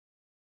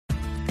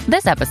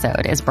This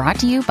episode is brought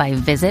to you by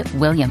Visit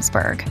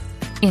Williamsburg.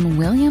 In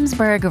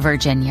Williamsburg,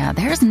 Virginia,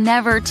 there's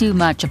never too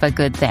much of a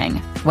good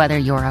thing. Whether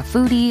you're a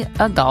foodie,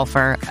 a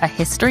golfer, a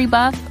history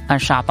buff, a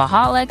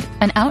shopaholic,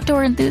 an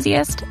outdoor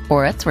enthusiast,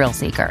 or a thrill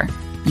seeker,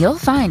 you'll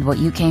find what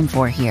you came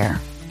for here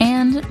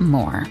and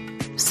more.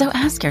 So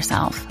ask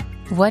yourself,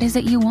 what is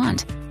it you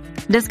want?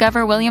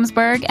 Discover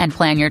Williamsburg and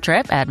plan your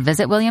trip at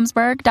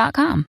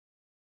visitwilliamsburg.com.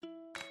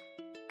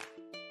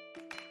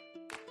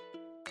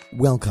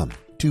 Welcome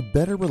to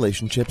Better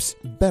Relationships,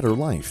 Better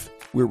Life,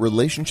 where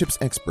relationships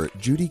expert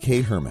Judy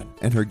K. Herman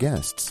and her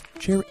guests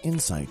share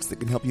insights that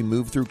can help you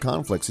move through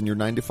conflicts in your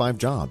 9-to-5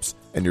 jobs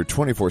and your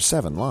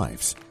 24/7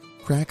 lives.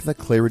 Crack the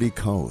clarity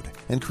code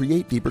and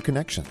create deeper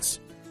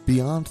connections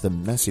beyond the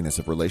messiness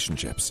of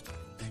relationships.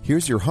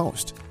 Here's your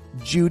host,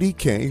 Judy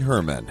K.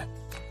 Herman.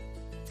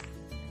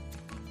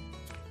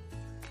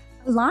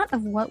 A lot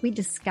of what we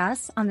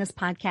discuss on this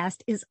podcast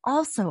is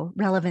also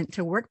relevant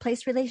to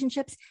workplace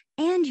relationships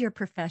and your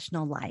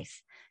professional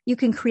life. You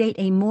can create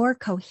a more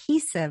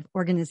cohesive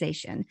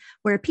organization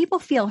where people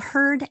feel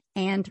heard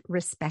and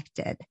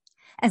respected.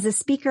 As a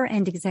speaker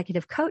and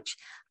executive coach,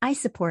 I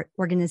support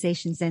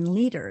organizations and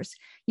leaders.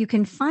 You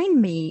can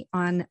find me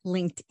on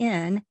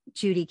LinkedIn,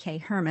 Judy K.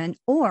 Herman,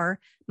 or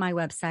my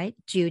website,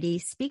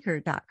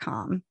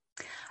 judyspeaker.com.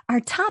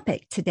 Our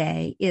topic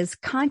today is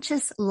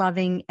Conscious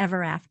Loving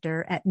Ever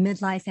After at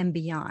Midlife and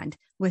Beyond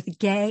with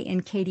Gay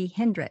and Katie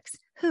Hendricks,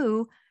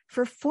 who,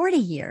 for 40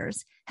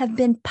 years, have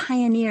been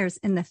pioneers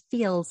in the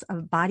fields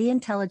of body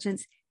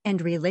intelligence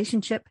and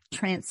relationship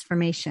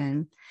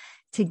transformation.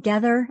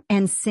 Together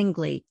and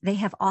singly, they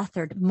have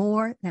authored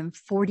more than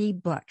 40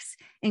 books,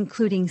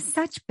 including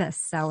such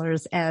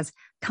bestsellers as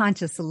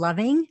Conscious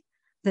Loving,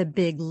 The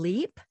Big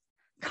Leap,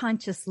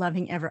 Conscious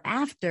Loving Ever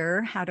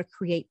After, How to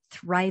Create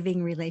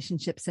Thriving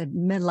Relationships at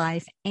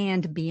Midlife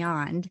and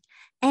Beyond,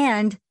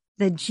 and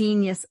The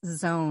Genius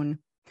Zone.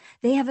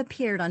 They have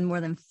appeared on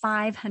more than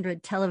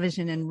 500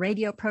 television and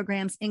radio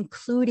programs,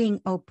 including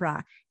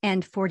Oprah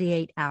and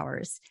 48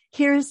 Hours.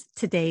 Here's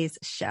today's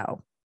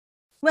show.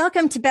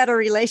 Welcome to Better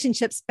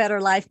Relationships,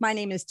 Better Life. My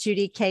name is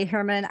Judy K.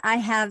 Herman. I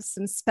have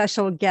some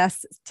special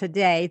guests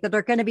today that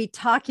are going to be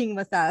talking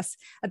with us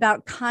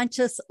about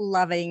conscious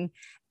loving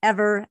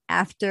ever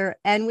after.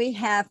 And we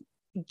have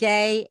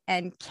Gay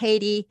and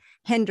Katie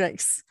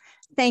Hendricks.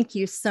 Thank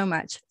you so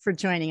much for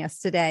joining us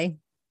today.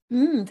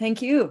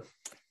 Thank you.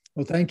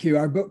 Well, thank you.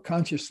 Our book,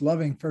 Conscious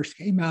Loving, first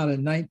came out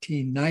in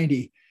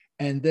 1990,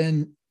 and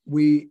then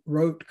we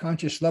wrote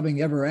Conscious Loving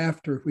Ever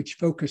After, which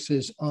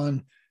focuses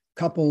on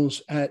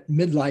couples at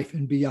midlife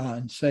and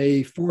beyond,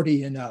 say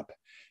 40 and up.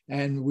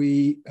 And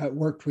we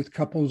worked with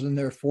couples in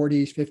their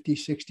 40s,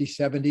 50s, 60s,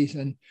 70s,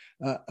 and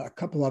a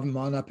couple of them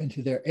on up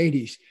into their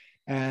 80s.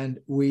 And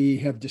we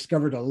have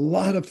discovered a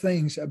lot of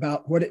things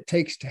about what it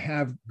takes to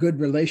have good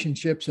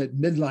relationships at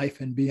midlife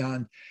and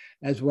beyond,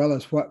 as well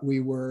as what we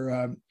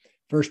were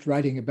first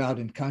writing about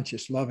in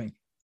Conscious Loving.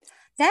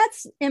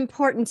 That's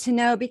important to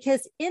know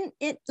because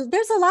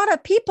there's a lot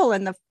of people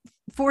in the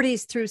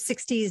 40s through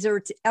 60s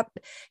or up,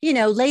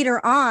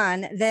 later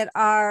on that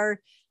are,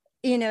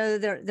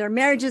 their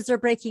marriages are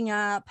breaking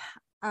up,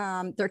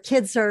 their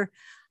kids are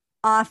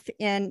off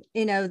and,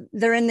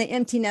 they're in the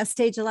empty nest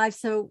stage of life.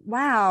 So,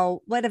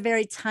 wow, what a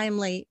very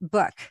timely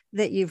book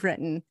that you've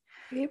written.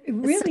 It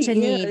really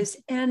is.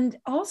 And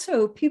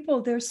also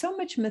there's so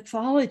much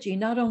mythology,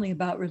 not only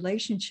about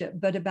relationship,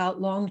 but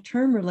about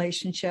long-term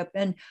relationship.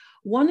 And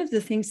one of the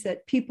things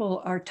that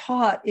people are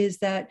taught is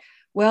that,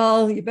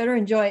 well, you better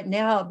enjoy it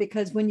now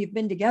because when you've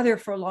been together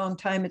for a long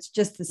time, it's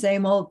just the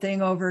same old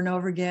thing over and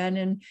over again.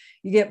 And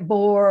you get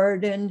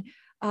bored and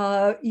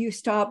you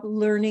stop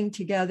learning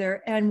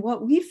together. And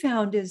what we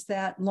found is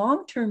that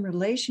long-term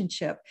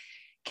relationship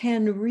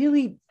can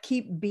really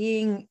keep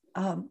being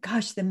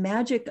the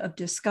magic of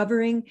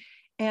discovering.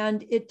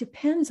 And it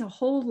depends a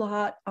whole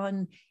lot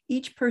on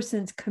each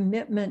person's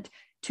commitment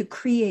to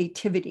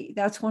creativity.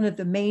 That's one of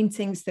the main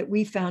things that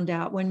we found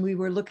out when we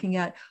were looking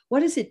at what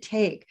does it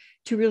take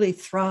to really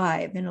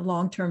thrive in a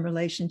long-term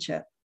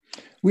relationship.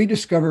 We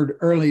discovered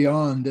early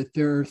on that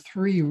there are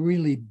three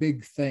really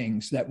big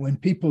things that when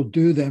people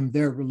do them,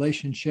 their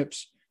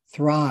relationships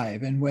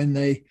thrive. And when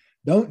they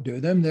don't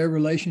do them, their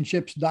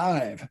relationships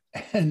dive.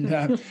 And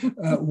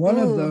one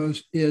of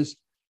those is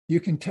you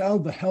can tell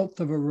the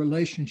health of a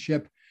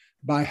relationship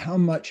by how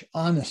much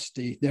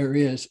honesty there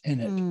is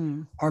in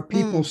it. Are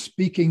people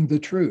speaking the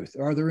truth?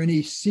 Are there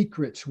any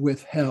secrets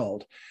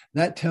withheld?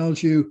 That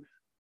tells you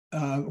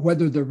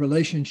whether the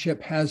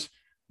relationship has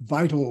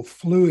vital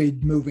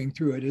fluid moving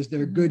through it. Is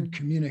there good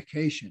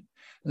communication?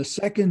 The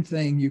second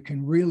thing you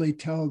can really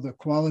tell the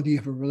quality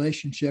of a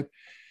relationship,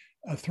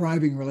 a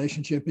thriving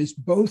relationship, is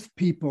both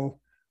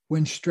people,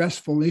 when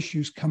stressful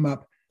issues come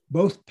up,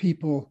 both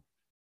people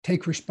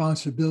take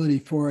responsibility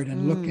for it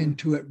and look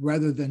into it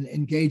rather than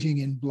engaging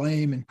in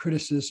blame and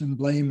criticism.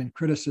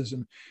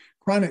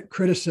 Chronic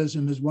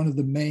criticism is one of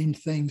the main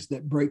things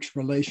that breaks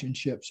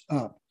relationships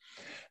up.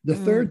 The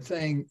third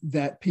thing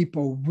that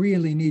people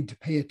really need to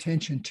pay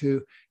attention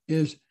to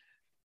is,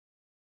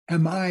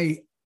 am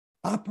I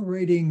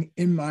operating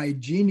in my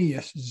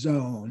genius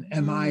zone?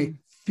 Am I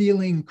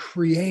feeling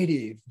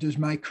creative? Does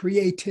my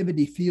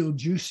creativity feel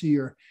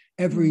juicier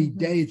every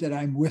day that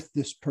I'm with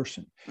this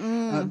person?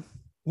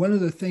 One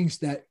of the things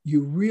that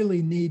you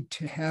really need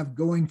to have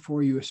going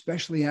for you,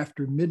 especially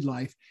after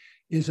midlife,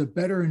 is a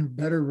better and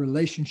better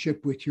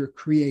relationship with your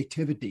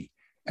creativity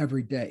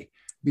every day.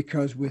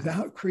 Because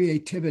without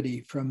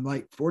creativity, from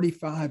like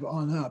 45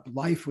 on up,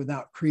 life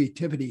without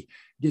creativity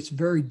gets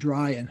very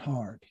dry and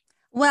hard.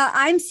 Well,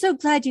 I'm so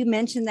glad you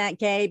mentioned that,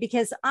 Gay,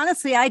 because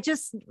honestly, I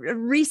just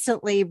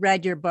recently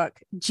read your book,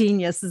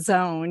 Genius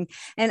Zone,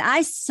 and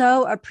I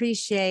so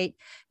appreciate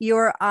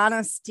your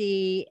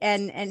honesty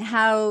and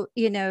how,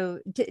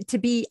 to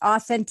be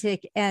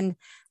authentic. And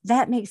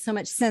that makes so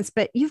much sense.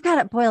 But you've got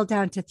it boiled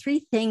down to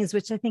three things,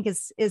 which I think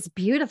is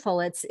beautiful.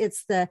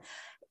 It's the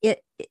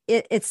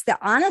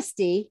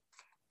honesty,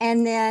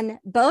 and then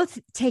both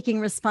taking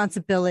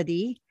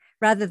responsibility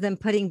rather than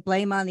putting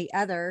blame on the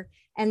other.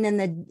 And then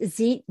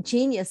the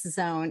genius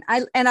zone.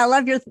 I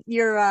love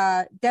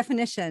your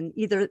definition,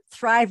 either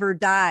thrive or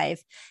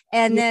dive.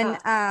 And then,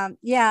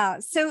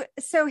 So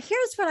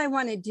here's what I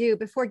want to do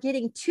before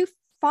getting too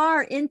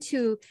far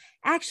into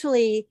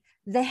actually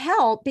the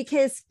help,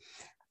 because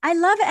I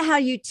love it how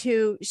you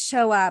two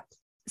show up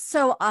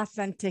so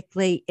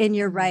authentically in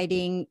your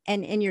writing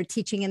and in your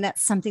teaching. And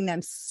that's something that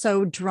I'm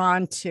so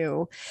drawn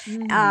to.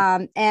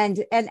 And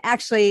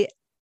actually,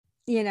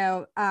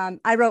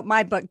 I wrote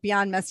my book,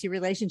 Beyond Messy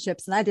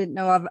Relationships, and I didn't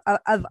know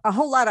of a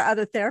whole lot of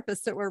other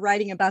therapists that were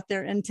writing about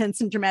their intense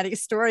and dramatic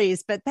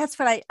stories. But that's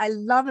what I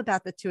love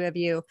about the two of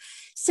you.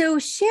 So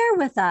share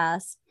with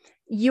us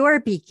your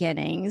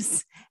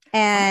beginnings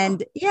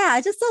and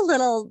just a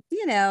little,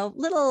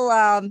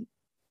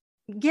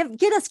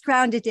 get us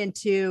grounded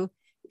into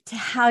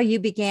how you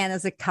began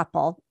as a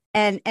couple.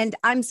 And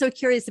I'm so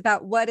curious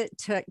about what it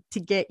took to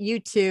get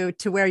you to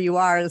where you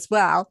are as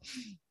well.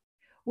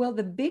 Well,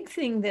 the big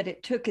thing that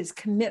it took is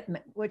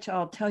commitment, which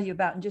I'll tell you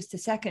about in just a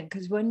second.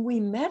 Because when we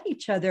met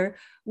each other,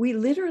 we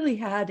literally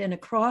had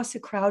across a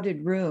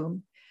crowded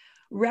room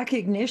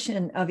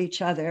recognition of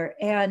each other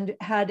and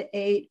had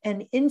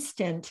an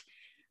instant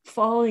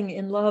falling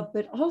in love,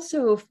 but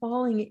also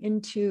falling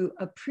into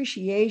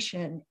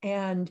appreciation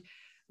and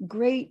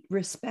great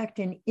respect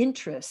and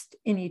interest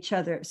in each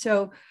other.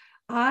 So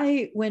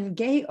when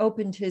Gay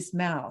opened his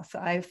mouth,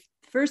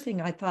 first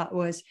thing I thought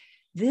was,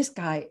 this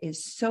guy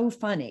is so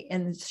funny.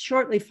 And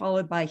shortly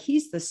followed by,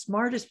 he's the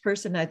smartest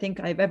person I think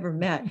I've ever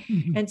met.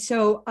 And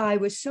so I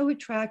was so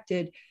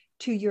attracted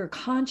to your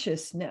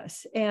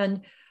consciousness.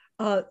 And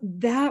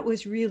that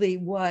was really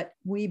what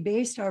we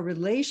based our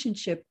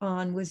relationship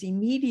on, was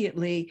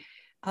immediately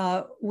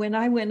when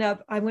I went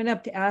up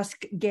to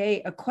ask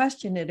Gay a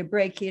question at a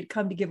break. He had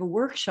come to give a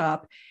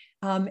workshop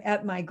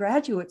at my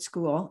graduate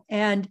school.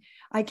 And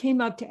I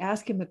came up to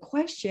ask him a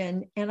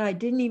question, and I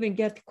didn't even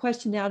get the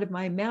question out of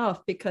my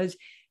mouth because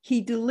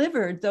he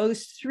delivered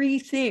those three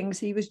things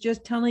he was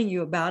just telling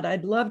you about.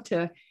 I'd love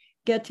to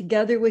get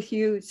together with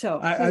you. So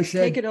I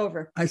said, take it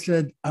over. I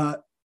said, I'm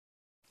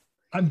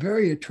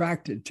very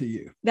attracted to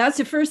you. That's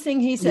the first thing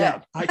he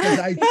said. Yeah, because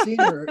I'd seen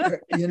her,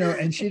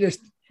 and she just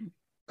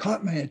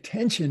caught my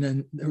attention,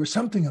 and there was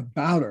something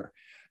about her.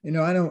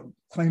 I don't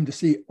claim to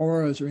see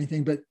auras or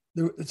anything, but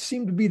there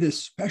seemed to be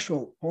this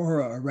special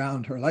aura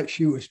around her, like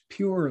she was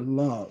pure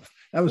love.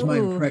 That was my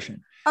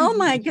impression. Oh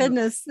my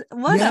goodness.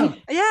 What?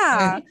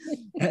 Yeah.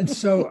 And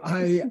so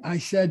I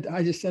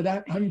just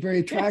said, I'm very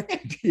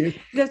attracted to you.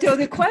 So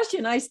the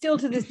question, I still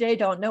to this day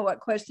don't know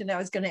what question I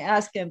was going to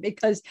ask him,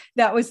 because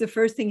that was the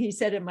first thing he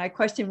said, and my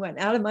question went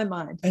out of my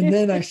mind. And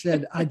then I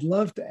said, I'd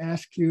love to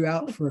ask you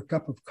out for a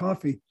cup of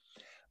coffee,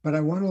 but I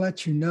want to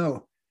let you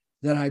know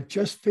that I've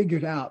just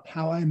figured out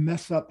how I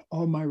mess up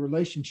all my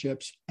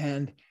relationships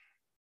and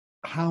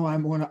how I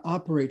want to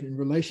operate in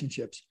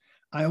relationships.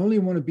 I only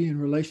want to be in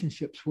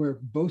relationships where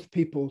both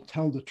people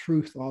tell the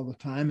truth all the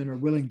time and are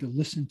willing to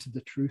listen to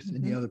the truth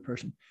in the other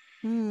person,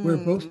 where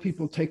both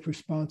people take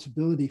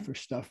responsibility for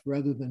stuff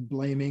rather than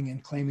blaming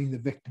and claiming the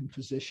victim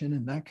position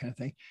and that kind of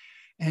thing.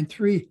 And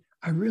three,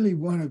 I really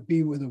want to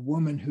be with a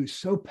woman who's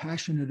so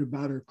passionate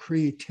about her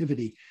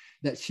creativity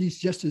that she's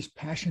just as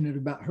passionate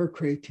about her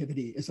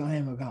creativity as I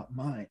am about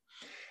mine.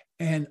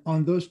 And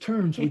on those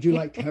terms, would you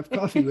like to have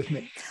coffee with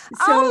me?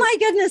 Oh my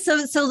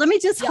goodness. So let me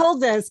just hold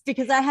this,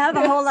 because I have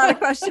a whole lot of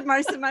question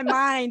marks in my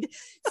mind.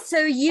 So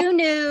you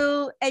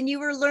knew, and you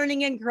were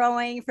learning and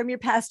growing from your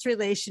past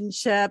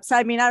relationships.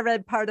 I mean, I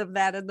read part of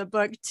that in the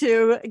book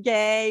too,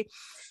 Gay.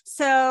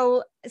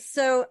 So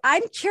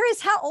I'm curious,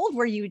 how old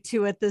were you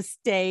two at this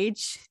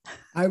stage?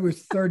 I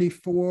was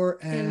 34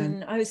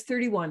 and I was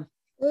 31.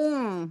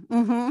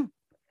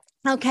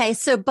 Okay.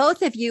 So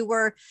both of you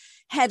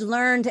had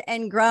learned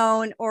and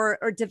grown or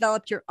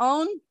developed your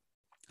own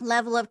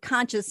level of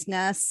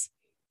consciousness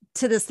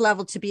to this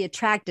level to be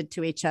attracted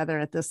to each other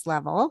at this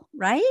level,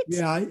 right?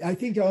 Yeah, I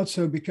think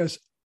also because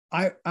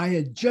I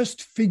had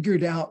just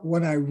figured out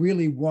what I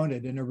really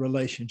wanted in a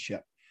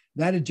relationship.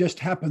 That had just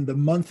happened the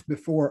month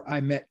before I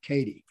met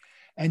Katie.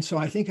 And so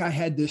I think I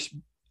had this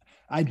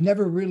I'd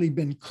never really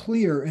been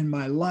clear in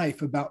my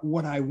life about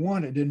what I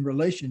wanted in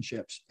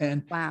relationships.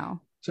 And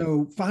wow.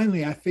 So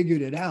finally I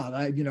figured it out.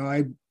 I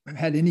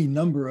had any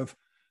number of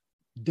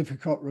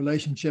difficult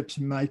relationships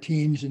in my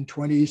teens and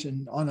 20s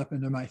and on up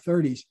into my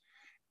 30s.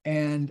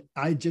 And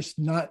I just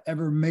not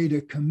ever made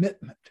a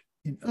commitment.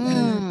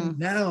 And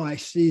now I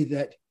see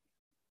that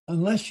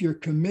unless you're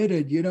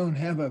committed, you don't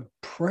have a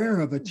prayer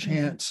of a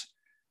chance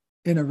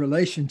in a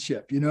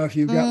relationship. If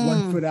you've got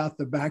one foot out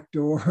the back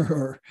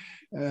door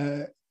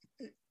or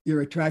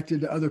you're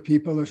attracted to other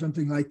people or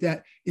something like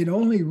that, it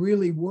only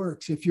really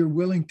works if you're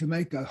willing to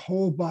make a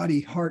whole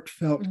body,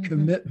 heartfelt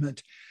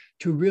commitment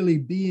to really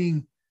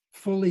being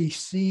fully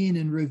seen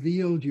and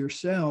revealed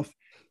yourself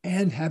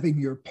and having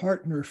your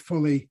partner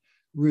fully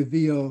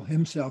reveal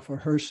himself or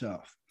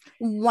herself.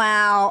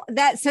 Wow.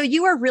 So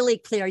you were really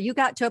clear. You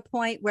got to a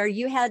point where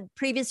you had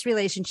previous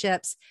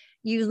relationships.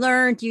 You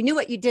learned, you knew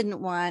what you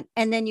didn't want,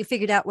 and then you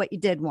figured out what you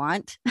did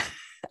want.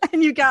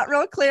 And you got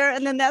real clear.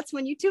 And then that's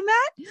when you two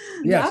met?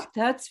 Yes.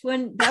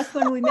 Yep, that's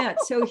when we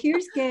met. So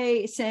here's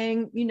Gay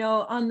saying,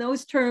 on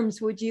those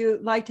terms, would you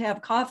like to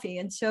have coffee?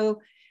 And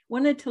so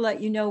wanted to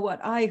let you know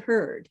what I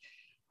heard.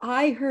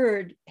 I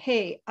heard,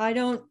 hey, I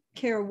don't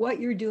care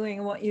what you're doing.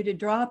 I want you to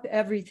drop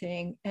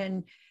everything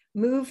and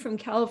move from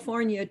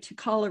California to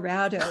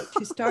Colorado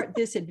to start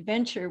this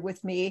adventure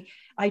with me.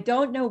 I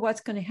don't know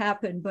what's going to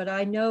happen, but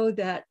I know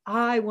that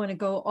I want to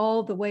go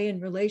all the way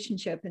in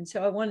relationship. And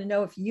so I want to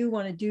know if you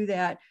want to do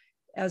that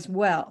as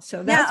well.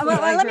 So that's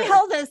let me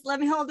hold this. Let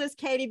me hold this,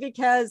 Katie,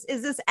 because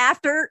is this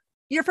after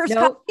your first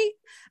coffee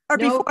or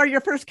before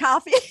your first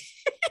coffee?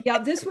 Yeah,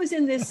 this was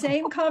in this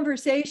same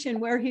conversation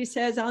where he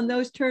says, on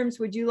those terms,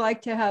 would you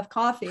like to have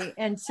coffee?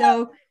 And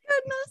so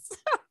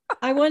goodness.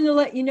 I wanted to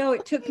let you know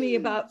it took me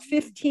about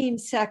 15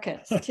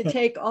 seconds to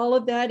take all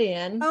of that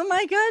in. Oh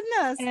my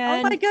goodness.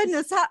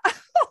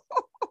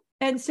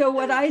 And so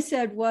what I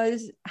said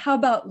was, how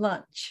about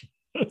lunch?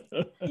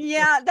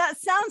 Yeah, that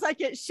sounds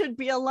like it should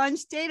be a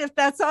lunch date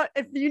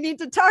if you need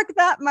to talk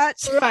that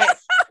much.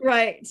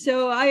 Right.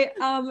 So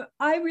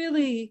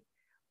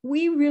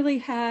we really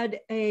had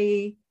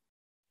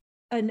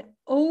an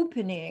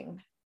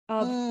opening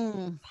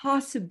of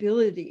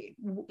possibility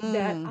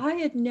that I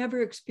had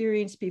never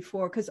experienced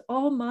before, because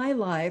all my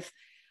life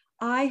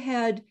I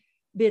had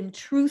been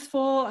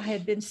truthful. I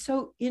had been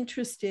so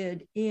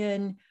interested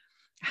in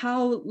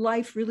how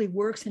life really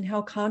works and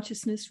how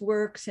consciousness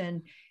works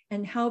and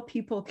how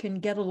people can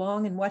get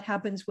along and what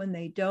happens when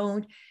they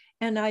don't.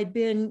 And I'd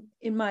been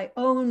in my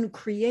own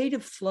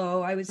creative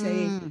flow. I was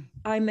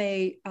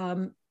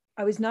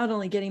I was not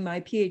only getting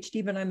my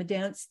PhD, but I'm a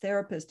dance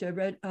therapist,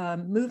 a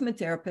movement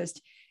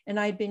therapist. And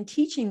I'd been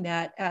teaching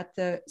that at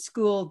the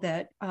school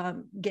that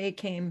Gay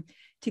came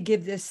to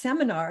give this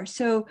seminar.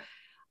 So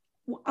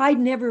I'd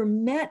never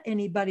met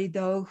anybody,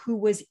 though, who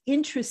was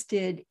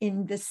interested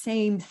in the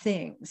same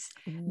things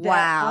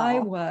that I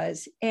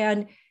was.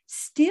 And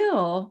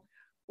still,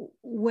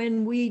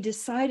 when we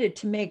decided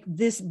to make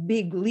this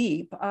big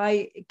leap,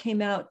 I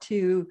came out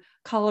to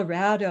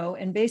Colorado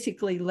and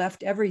basically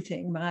left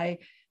everything,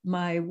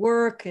 my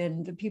work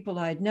and the people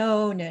I'd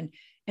known,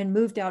 and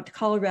moved out to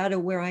Colorado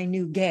where I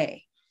knew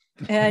Gay.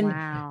 And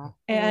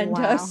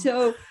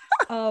so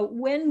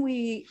when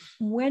we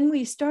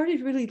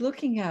started really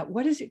looking at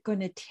what is it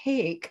going to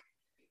take,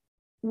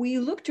 we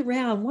looked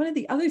around. One of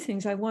the other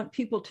things I want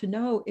people to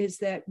know is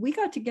that we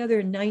got together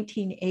in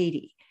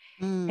 1980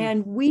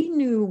 and we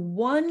knew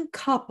one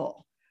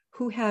couple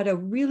who had a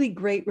really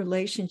great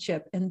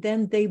relationship, and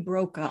then they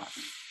broke up.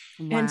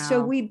 Wow. And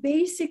so we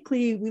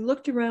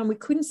looked around, we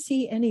couldn't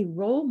see any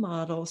role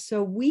models.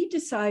 So we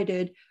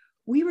decided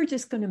we were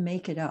just going to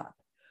make it up.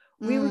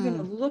 We were going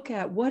to look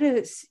at what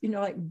is,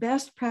 like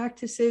best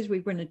practices. We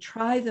were going to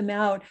try them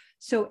out.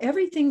 So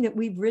everything that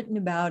we've written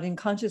about in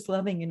Conscious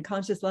Loving and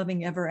Conscious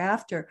Loving Ever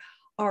After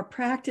are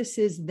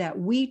practices that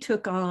we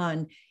took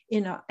on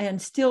and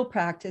still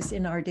practice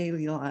in our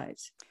daily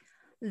lives.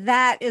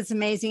 That is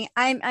amazing.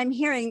 I'm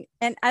hearing,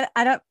 and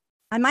I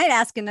might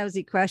ask a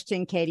nosy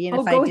question, Katie, and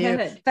if I do,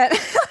 ahead. But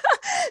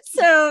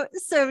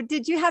so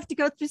did you have to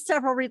go through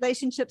several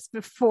relationships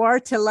before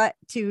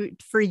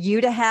for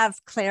you to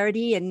have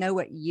clarity and know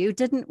what you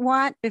didn't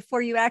want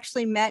before you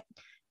actually met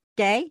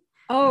Gay?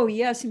 Oh,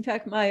 yes. In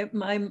fact, my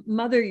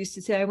mother used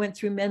to say I went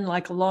through men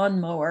like a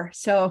lawnmower.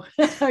 So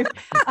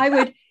I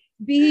would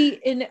be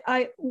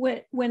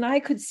when I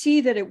could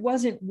see that it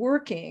wasn't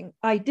working,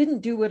 I didn't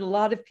do what a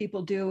lot of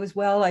people do as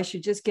well. I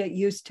should just get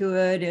used to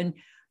it. And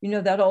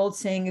that old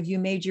saying, if you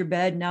made your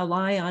bed, now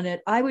lie on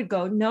it. I would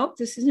go, nope,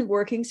 this isn't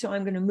working. So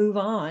I'm going to move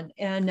on.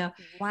 And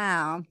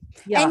wow.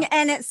 Yeah.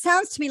 And it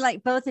sounds to me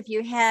like both of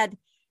you had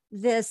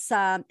this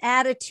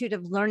attitude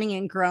of learning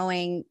and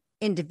growing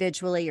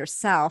individually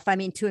yourself. I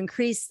mean, to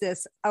increase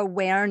this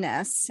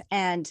awareness.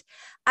 And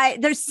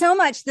there's so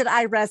much that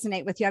I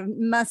resonate with you. I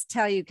must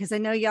tell you, because I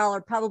know y'all are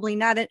probably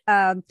not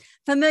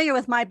familiar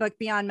with my book,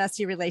 Beyond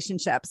Messy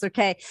Relationships.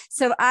 Okay.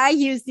 So I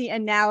use the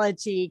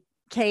analogy,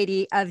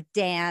 Katie, of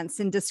dance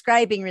and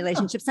describing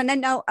relationships. And I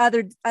know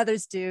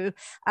others do.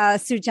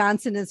 Sue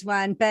Johnson is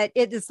one, but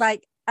it is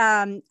like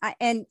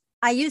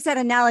I use that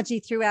analogy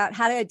throughout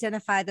how to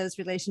identify those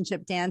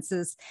relationship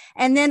dances.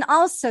 And then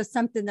also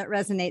something that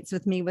resonates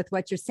with me with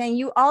what you're saying,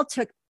 you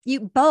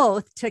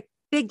both took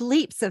big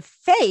leaps of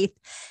faith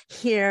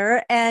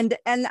here. And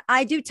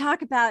I do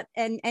talk about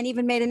and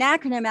even made an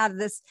acronym out of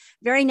this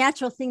very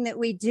natural thing that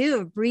we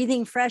do,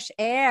 breathing fresh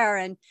air,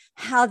 and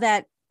how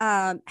that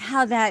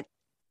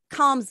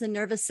calms the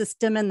nervous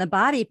system and the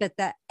body. But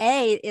the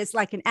A is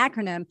like an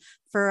acronym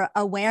for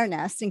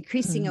awareness,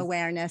 increasing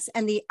awareness.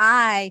 And the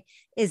I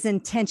is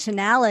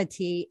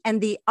intentionality.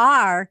 And the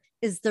R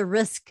is the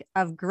risk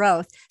of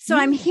growth. So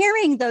I'm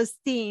hearing those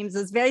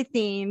very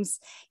themes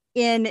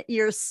in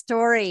your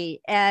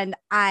story. And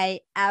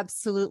I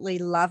absolutely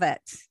love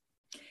it.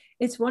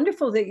 It's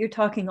wonderful that you're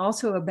talking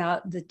also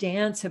about the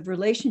dance of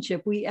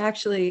relationship. We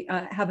actually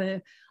have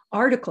an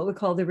article we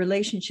call The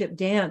Relationship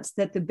Dance,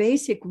 that the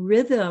basic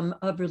rhythm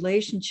of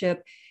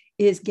relationship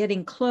is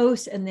getting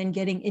close and then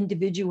getting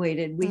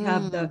individuated. We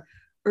have the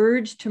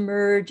urge to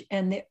merge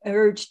and the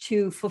urge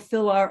to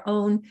fulfill our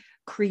own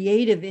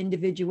creative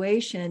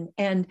individuation.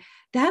 And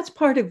that's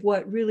part of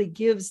what really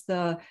gives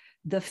the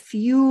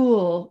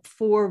fuel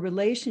for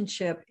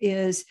relationship,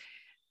 is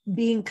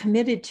being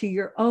committed to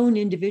your own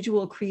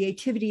individual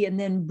creativity and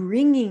then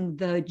bringing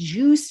the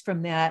juice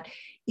from that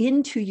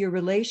into your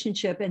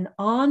relationship and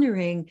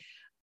honoring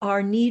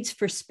our needs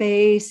for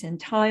space and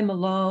time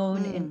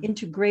alone and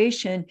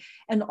integration,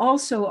 and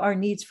also our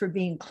needs for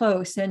being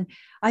close. And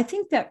I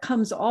think that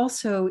comes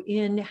also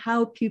in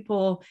how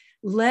people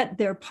let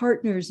their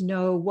partners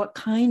know what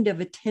kind of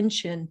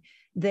attention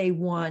they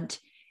want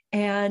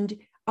and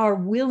are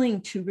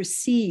willing to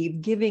receive,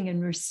 giving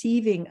and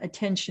receiving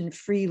attention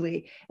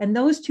freely. And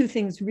those two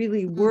things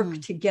really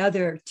work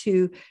together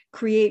to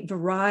create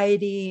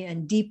variety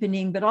and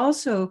deepening, but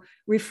also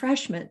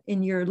refreshment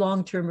in your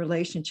long-term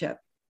relationship.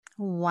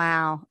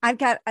 Wow. I've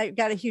got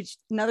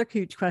another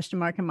huge question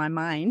mark in my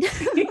mind.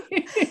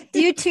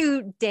 Do you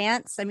two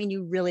dance? I mean,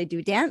 you really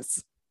do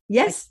dance?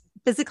 Yes.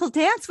 Like physical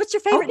dance? What's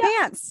your favorite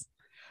dance?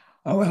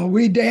 Oh, well,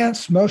 we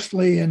dance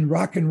mostly in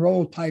rock and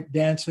roll type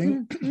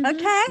dancing.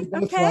 Okay. We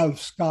both love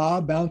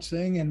ska,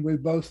 bouncing, and we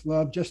both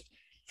love just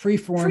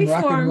freeform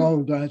rock and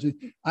roll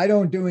dancing. I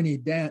don't do any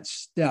dance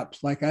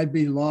steps. Like I'd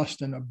be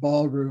lost in a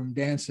ballroom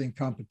dancing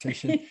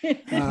competition.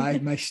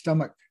 My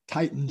stomach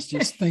tightens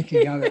just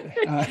thinking of it.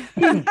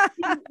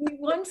 We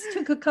once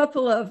took a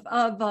couple of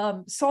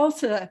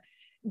salsa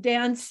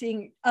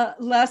dancing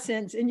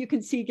lessons, and you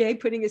can see Gay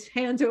putting his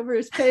hands over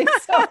his face.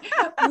 So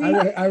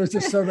I was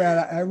just so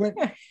bad. I went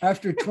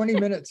after 20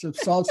 minutes of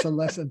salsa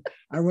lesson.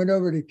 I went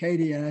over to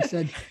Katie and I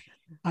said,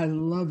 "I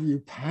love you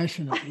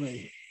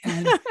passionately,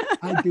 and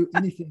I'd do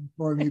anything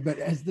for me. But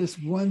as this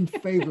one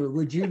favor,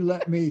 would you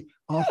let me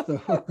off the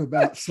hook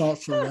about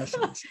salsa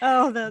lessons?"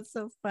 Oh, that's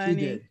so funny. She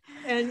did.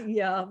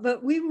 And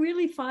but we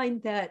really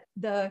find that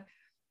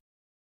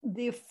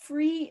the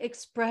free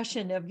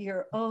expression of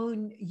your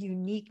own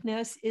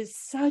uniqueness is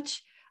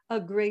such a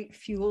great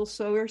fuel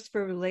source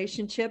for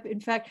relationship. In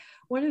fact,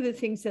 one of the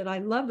things that I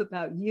love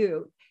about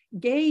you,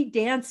 Gay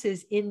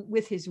dances in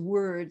with his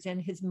words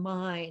and his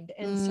mind.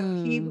 And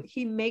so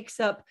he makes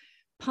up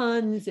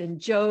puns and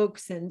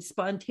jokes and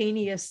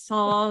spontaneous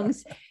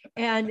songs.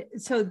 And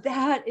so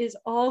that is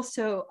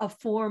also a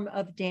form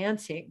of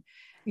dancing.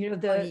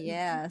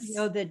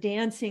 The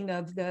dancing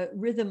of the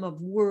rhythm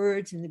of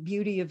words and the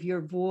beauty of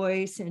your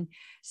voice. And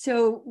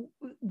so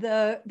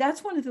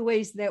that's one of the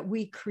ways that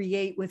we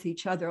create with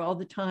each other all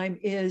the time,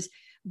 is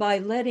by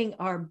letting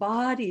our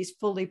bodies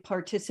fully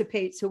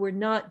participate. So we're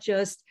not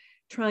just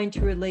trying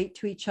to relate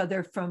to each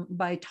other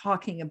by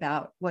talking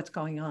about what's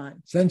going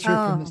on. Since you're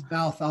from the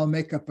South, I'll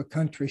make up a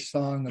country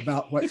song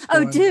about what's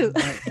going on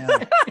right now.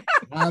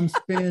 I'm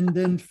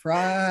spending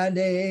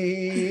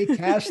Friday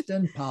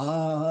casting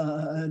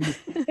pod,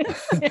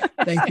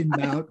 thinking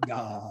about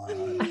God.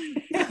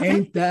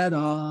 Ain't that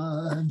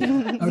odd?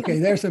 Okay,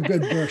 there's a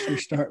good verse we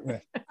start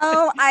with.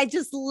 Oh, I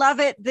just love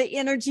it. The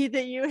energy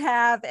that you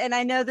have. And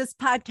I know this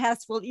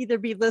podcast will either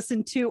be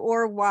listened to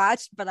or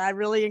watched, but I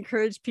really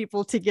encourage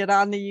people to get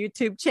on the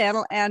YouTube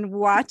channel and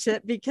watch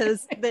it,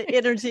 because the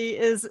energy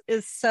is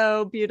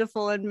so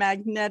beautiful and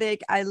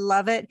magnetic. I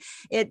love it.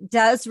 It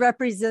does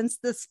represents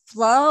this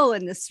flow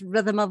and this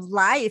rhythm of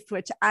life,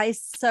 which I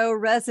so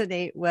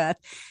resonate with.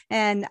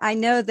 And I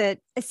know that,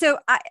 so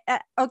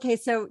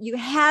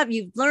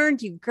you've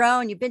learned, you've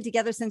grown, you've been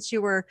together since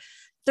you were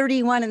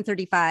 31 and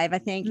 35, I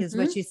think is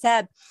what you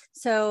said.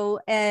 So,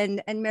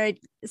 and married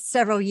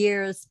several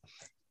years.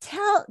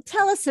 Tell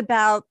us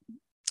about,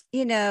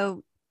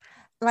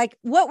 like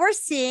what we're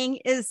seeing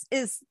is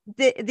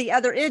the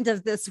other end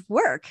of this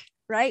work,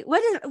 right?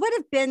 What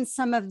have been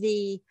some of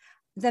the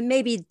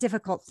maybe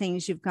difficult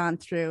things you've gone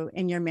through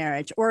in your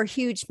marriage, or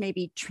huge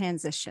maybe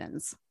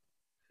transitions?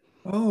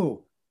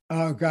 Oh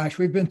gosh,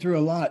 we've been through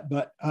a lot,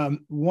 but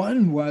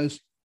one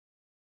was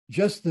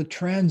just the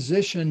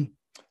transition.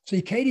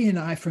 See, Katie and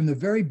I, from the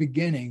very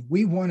beginning,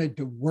 we wanted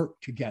to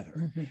work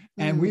together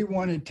and we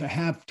wanted to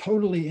have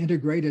totally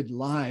integrated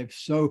lives.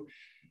 So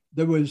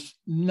there was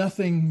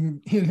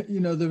nothing,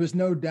 there was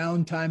no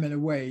downtime in a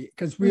way,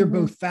 because we are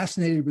both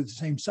fascinated with the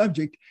same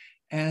subject.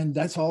 And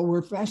that's all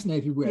we're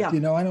fascinated with.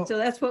 So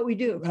that's what we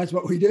do. That's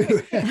what we do.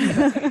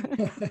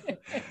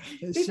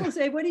 People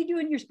say, what do you do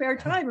in your spare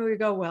time? And we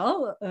go,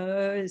 well,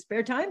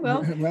 spare time.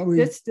 Well,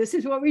 this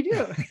is what we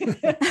do.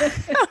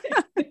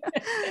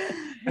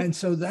 And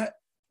so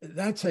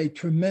that's a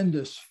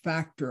tremendous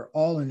factor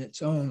all in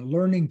its own,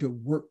 learning to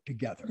work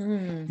together.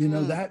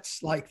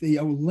 That's like the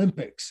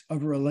Olympics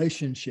of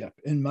relationship,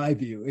 in my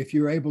view. If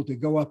you're able to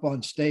go up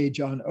on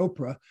stage on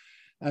Oprah,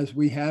 as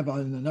we have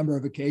on a number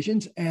of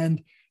occasions,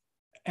 and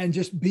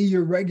just be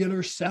your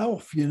regular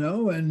self,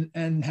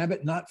 and have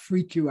it not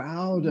freak you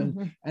out,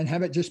 and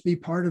have it just be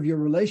part of your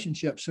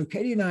relationship. So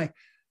Katie and I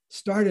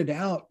started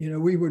out,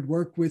 we would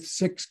work with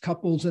 6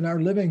 couples in our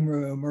living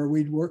room, or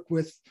we'd work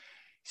with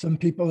some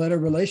people at a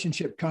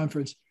relationship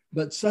conference.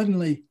 But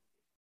suddenly,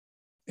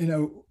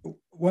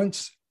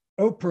 once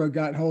Oprah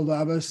got hold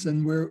of us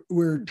and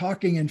we're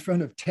talking in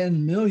front of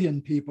 10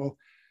 million people,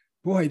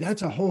 boy,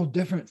 that's a whole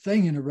different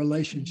thing in a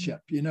relationship,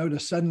 to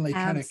suddenly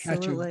kind of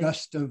catch a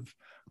gust of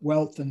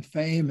wealth and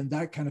fame and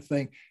that kind of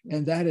thing.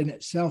 And that in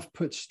itself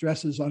puts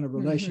stresses on a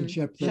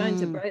relationship.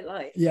 Shines a bright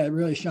light. Yeah, it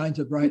really shines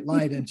a bright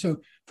light. And so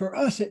for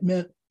us, it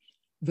meant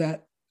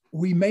that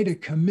we made a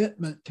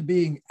commitment to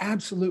being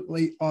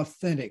absolutely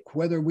authentic,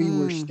 whether we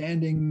were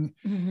standing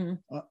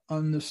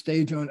on the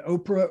stage on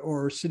Oprah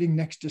or sitting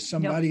next to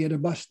somebody at a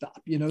bus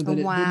stop, that it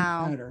didn't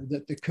matter,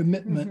 that the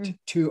commitment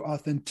to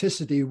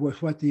authenticity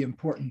was what the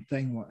important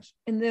thing was.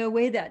 And the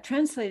way that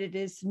translated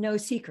is no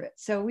secret.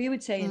 So we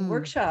would say in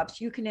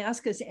workshops, you can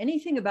ask us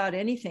anything about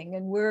anything,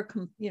 and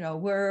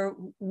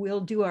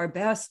we'll do our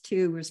best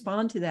to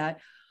respond to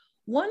that.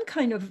 One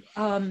kind of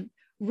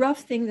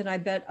rough thing that I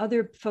bet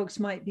other folks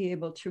might be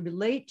able to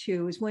relate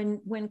to is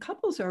when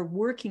couples are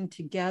working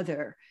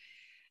together,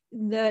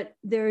 that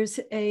there's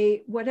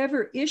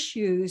whatever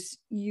issues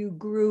you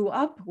grew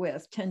up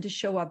with tend to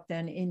show up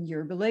then in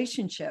your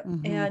relationship.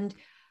 And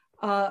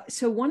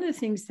so one of the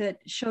things that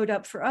showed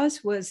up for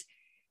us was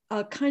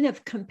a kind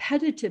of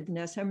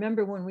competitiveness. I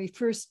remember when we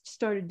first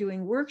started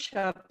doing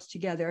workshops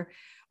together,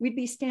 we'd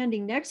be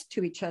standing next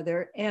to each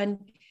other, and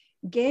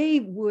Gay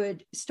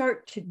would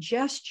start to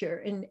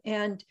gesture,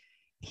 and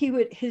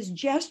his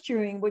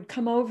gesturing would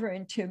come over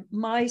into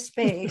my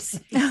space.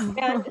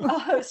 And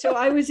so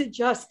I was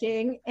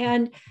adjusting,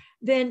 and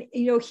then,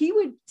 he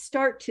would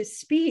start to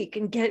speak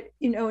and get,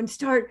 and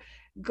start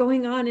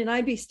going on. And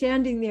I'd be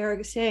standing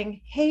there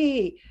saying,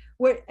 hey,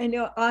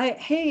 I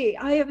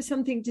have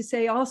something to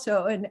say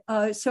also. And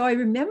so I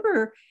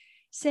remember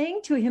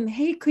saying to him,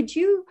 hey, could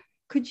you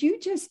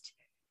just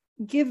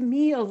give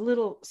me a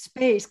little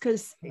space?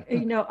 Because,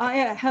 I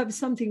have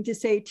something to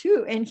say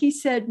too. And he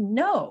said,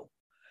 no.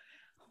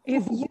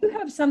 If you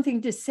have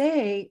something to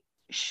say,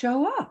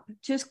 show up.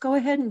 Just go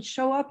ahead and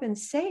show up and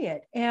say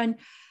it. And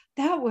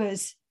that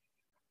was,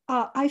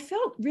 I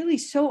felt really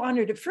so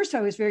honored. At first, I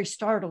was very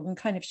startled and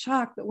kind of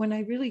shocked. But when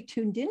I really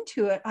tuned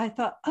into it, I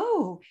thought,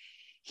 oh,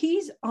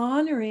 he's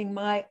honoring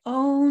my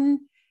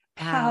own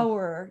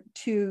power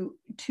to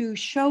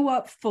show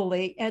up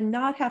fully and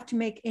not have to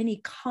make any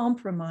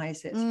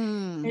compromises.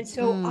 And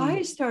so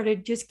I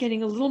started just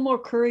getting a little more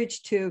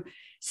courage to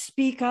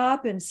speak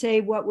up and say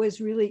what was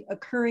really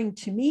occurring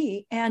to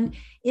me. And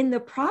in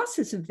the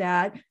process of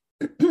that,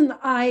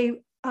 I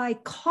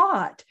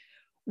caught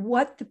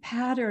what the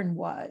pattern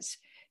was,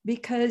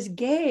 because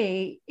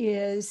Gay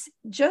is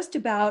just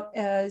about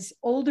as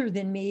older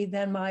than me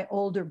than my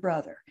older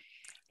brother.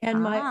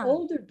 And my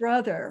older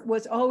brother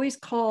was always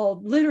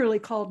literally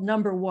called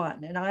number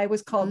 1, and I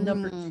was called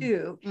number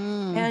 2.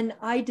 And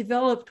I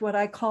developed what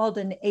I called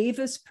an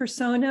Avis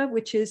persona,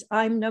 which is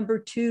I'm number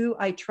 2,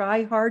 I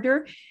try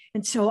harder.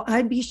 And so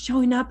I'd be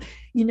showing up,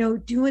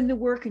 doing the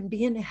work and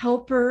being a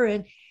helper.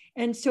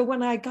 And so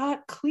when I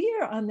got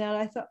clear on that,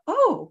 I thought,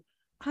 oh,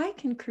 I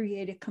can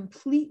create a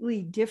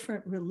completely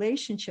different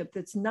relationship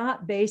that's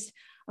not based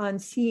on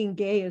seeing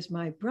Gay as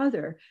my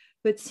brother,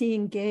 but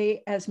seeing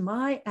Gay as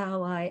my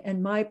ally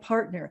and my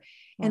partner.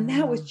 And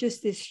that was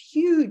just this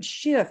huge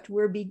shift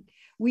where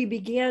we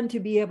began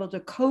to be able to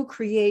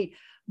co-create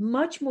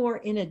much more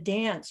in a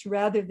dance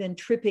rather than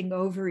tripping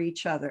over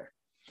each other.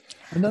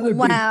 Another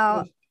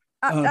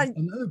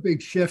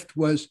big shift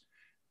was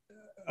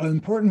an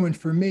important one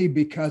for me,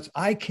 because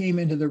I came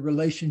into the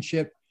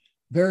relationship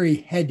very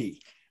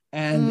heady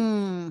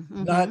and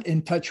not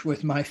in touch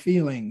with my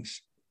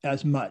feelings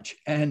as much,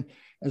 and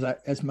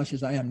as much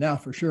as I am now,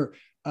 for sure.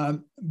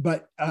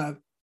 But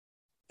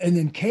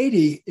then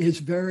Katie is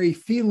very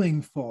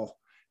feelingful,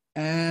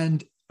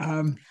 and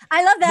I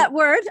love that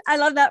word. I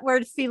love that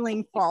word,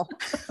 feelingful.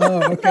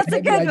 Oh, okay. That's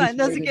a good one.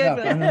 That's a good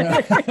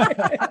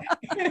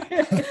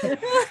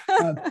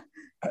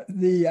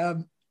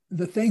one.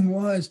 The thing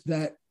was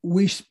that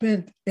we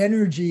spent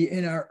energy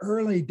in our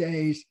early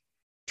days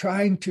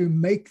trying to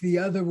make the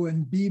other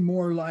one be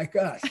more like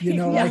us. Like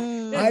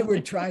I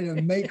would try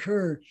to make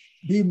her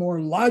be more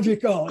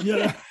logical,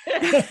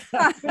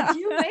 Could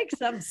you make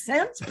some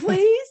sense,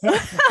 please?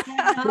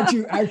 Could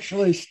you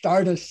actually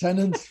start a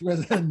sentence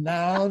with a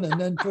noun and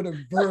then put a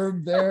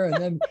verb there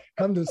and then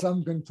come to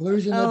some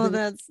conclusion?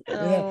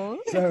 So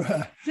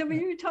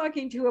you're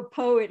talking to a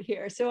poet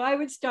here. So I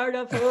would start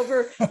off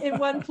over in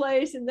one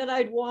place, and then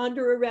I'd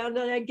wander around,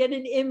 and I'd get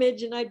an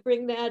image, and I'd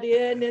bring that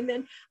in, and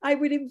then I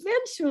would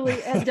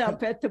eventually end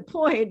up at the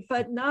point,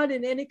 but not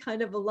in any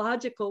kind of a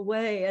logical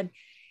way.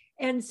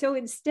 And so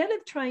instead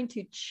of trying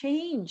to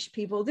change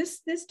people,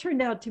 this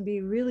turned out to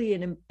be really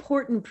an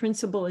important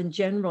principle in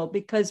general,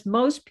 because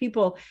most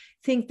people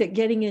think that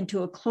getting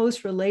into a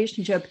close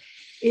relationship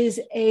is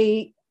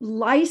a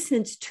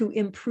license to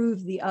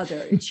improve the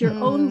other. It's your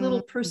own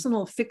little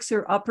personal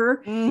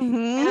fixer-upper.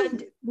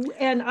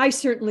 And I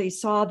certainly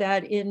saw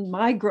that in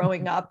my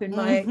growing up, in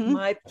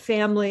my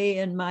family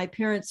and my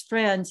parents'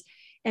 friends.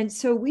 And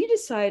so we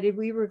decided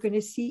we were going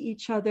to see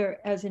each other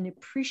as an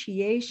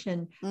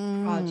appreciation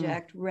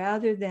project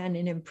rather than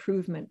an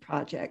improvement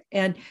project.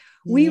 And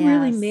we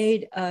really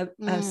made a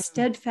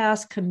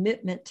steadfast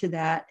commitment to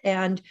that,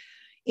 and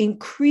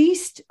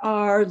increased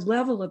our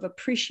level of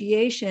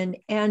appreciation,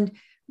 and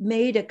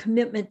made a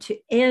commitment to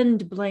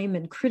end blame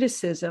and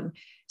criticism,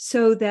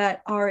 so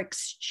that our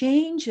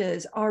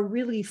exchanges are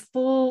really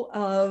full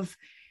of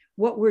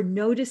what we're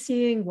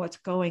noticing, what's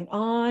going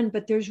on,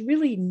 but there's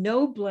really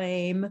no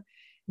blame,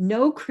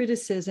 no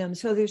criticism.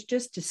 So there's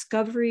just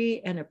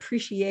discovery and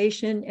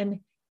appreciation and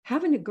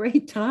having a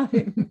great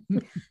time.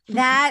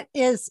 That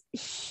is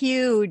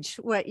huge,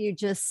 what you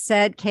just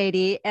said,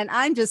 Katie. And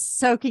I'm just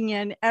soaking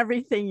in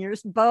everything you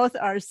both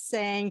are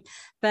saying.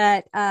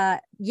 But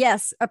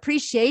yes,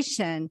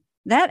 appreciation,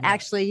 that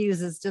actually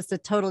uses just a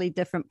totally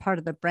different part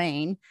of the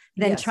brain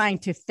than trying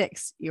to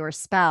fix your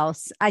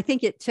spouse. I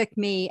think it took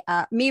me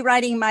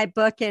writing my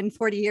book and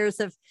 40 years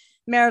of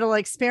marital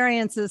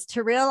experiences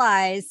to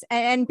realize,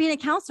 and being a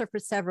counselor for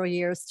several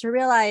years, to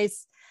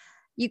realize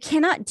you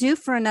cannot do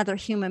for another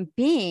human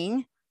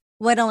being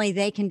what only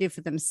they can do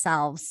for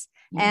themselves.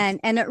 Yes.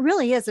 And it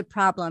really is a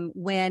problem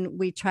when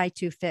we try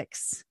to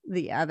fix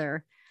the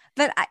other.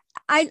 But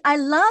I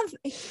love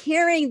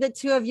hearing the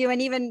two of you,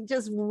 and even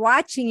just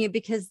watching you,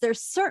 because there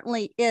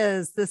certainly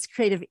is this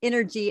creative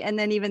energy. And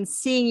then even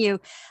seeing you,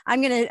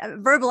 I'm going to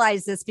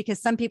verbalize this because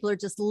some people are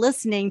just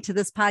listening to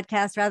this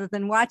podcast rather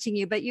than watching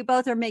you, but you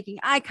both are making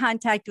eye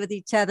contact with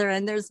each other,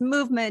 and there's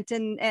movement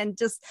and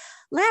just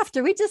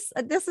laughter.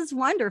 This is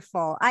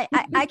wonderful.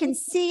 I can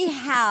see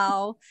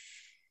how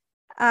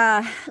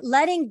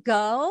letting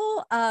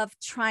go of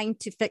trying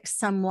to fix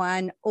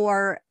someone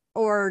or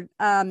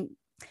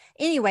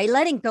anyway,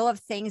 letting go of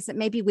things that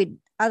maybe we'd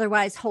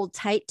otherwise hold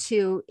tight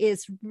to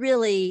is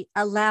really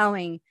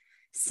allowing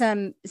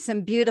some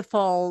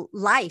beautiful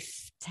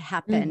life to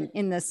happen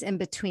in this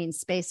in-between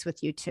space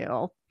with you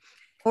two.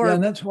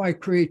 And that's why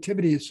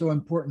creativity is so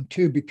important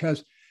too,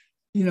 because,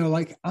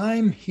 like,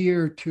 I'm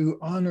here to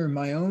honor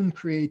my own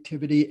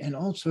creativity and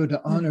also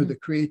to honor the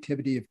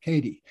creativity of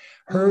Katie.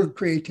 Her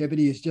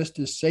creativity is just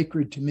as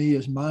sacred to me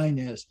as mine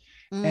is.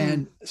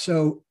 And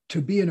so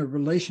to be in a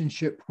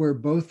relationship where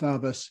both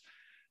of us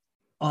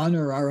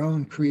honor our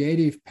own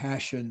creative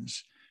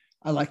passions.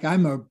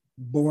 I'm a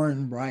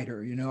born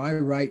writer, I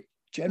write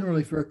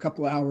generally for a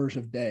couple hours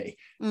a day.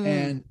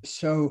 And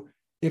so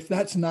if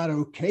that's not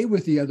okay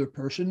with the other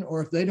person,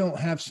 or if they don't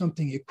have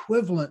something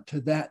equivalent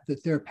to that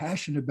they're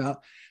passionate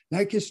about,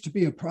 that gets to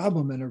be a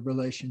problem in a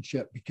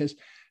relationship. Because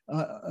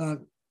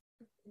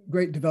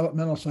great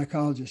developmental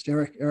psychologist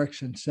Erik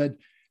Erikson said,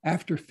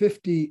 after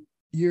 50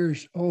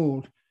 years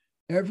old,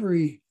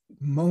 every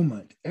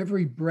moment,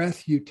 every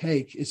breath you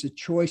take is a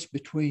choice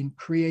between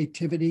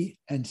creativity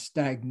and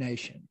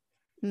stagnation.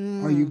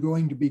 Are you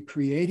going to be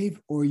creative,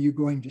 or are you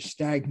going to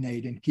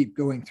stagnate and keep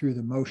going through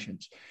the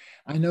motions?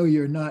 I know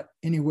you're not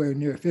anywhere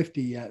near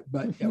 50 yet,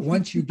 but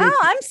once you get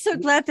I'm so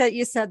glad that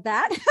you said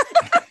that.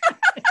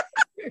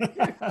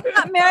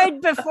 Got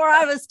married before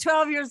I was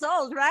 12 years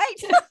old, right?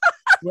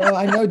 Well,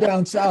 I know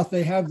down south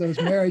they have those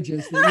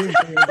marriages that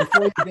usually are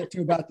before you get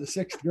to about the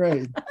 6th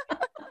grade.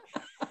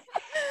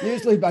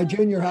 Usually by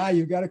junior high,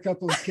 you've got a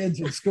couple of kids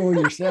in school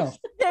yourself.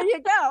 There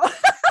you go.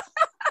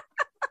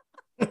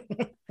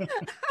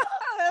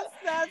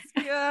 That's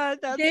good.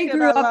 That's Gay good.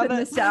 grew up in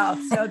the South.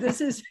 So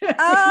this is.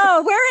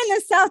 Oh, where in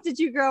the South did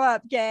you grow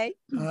up, Gay?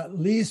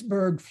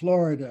 Leesburg,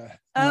 Florida.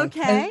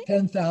 Okay.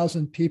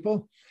 10,000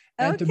 people.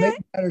 And to make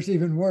matters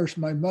even worse,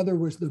 my mother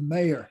was the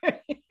mayor.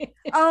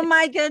 Oh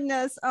my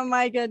goodness. Oh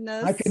my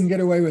goodness. I couldn't get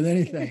away with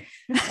anything.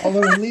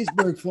 Although in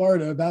Leesburg,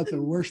 Florida, about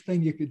the worst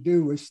thing you could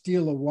do was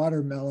steal a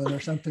watermelon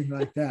or something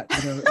like that.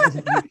 It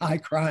wasn't a high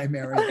crime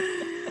area.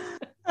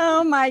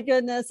 Oh my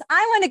goodness.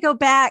 I want to go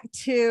back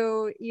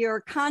to your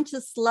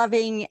conscious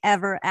loving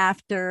ever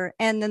after,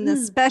 and then the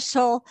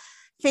special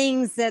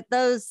things that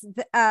those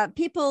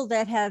people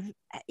that have,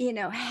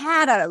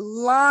 had a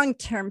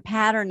long-term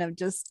pattern of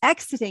just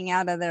exiting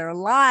out of their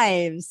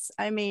lives.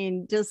 I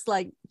mean, just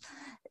like,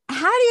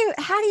 how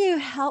do you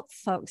help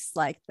folks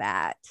like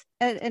that?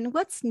 And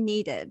what's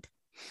needed?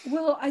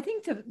 Well, I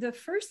think the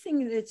first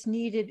thing that's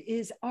needed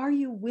is, are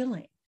you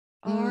willing?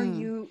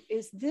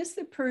 Is this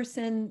the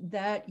person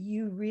that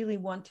you really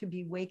want to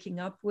be waking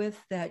up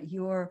with, that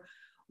you're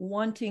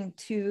wanting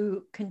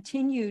to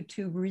continue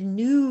to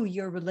renew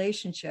your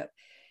relationship?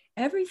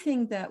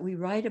 Everything that we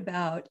write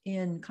about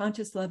in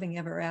Conscious Loving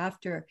Ever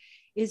After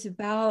is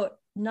about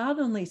not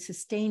only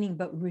sustaining,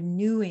 but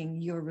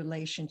renewing your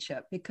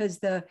relationship, because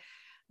the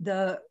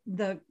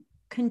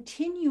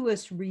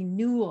continuous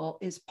renewal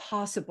is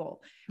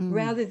possible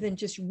rather than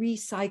just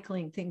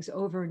recycling things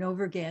over and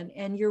over again.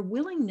 And your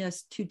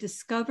willingness to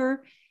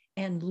discover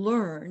and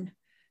learn.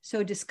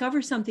 So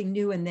discover something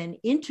new and then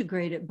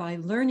integrate it by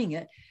learning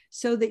it,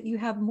 so that you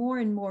have more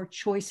and more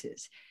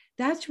choices.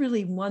 That's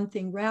really one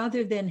thing,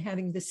 rather than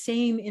having the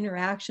same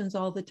interactions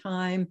all the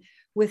time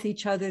with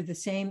each other, the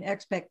same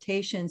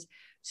expectations.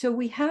 So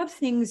we have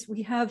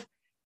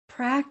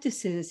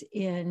practices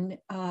in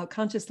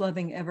Conscious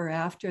Loving Ever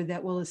After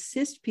that will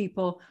assist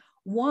people,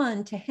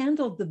 one, to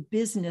handle the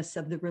business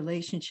of the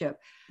relationship.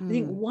 I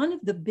think one of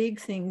the big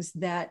things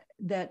that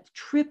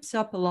trips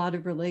up a lot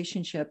of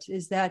relationships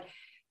is that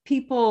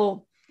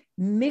people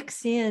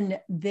mix in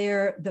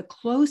the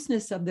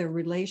closeness of their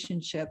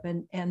relationship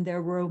and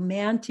their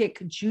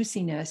romantic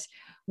juiciness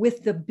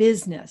with the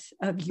business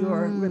of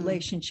your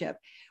relationship,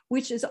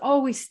 which is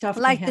always tough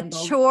like to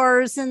handle. The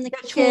chores and the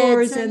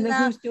chores kids and the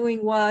who's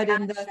doing what.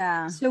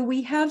 Gotcha. So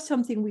we have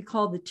something we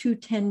call the 2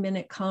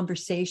 10-minute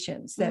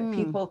conversations that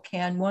people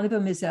can. One of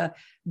them is a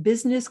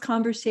business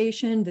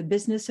conversation, the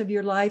business of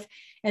your life.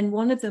 And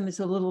one of them is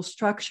a little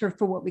structure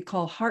for what we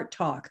call heart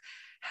talk,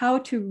 how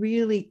to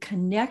really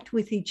connect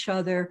with each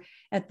other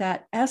at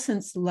that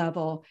essence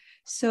level,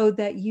 so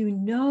that you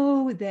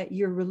know that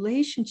your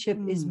relationship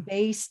is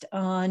based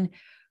on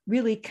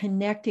really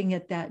connecting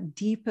at that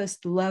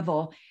deepest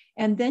level.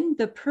 And then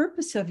the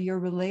purpose of your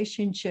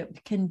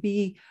relationship can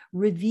be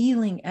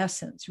revealing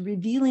essence,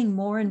 revealing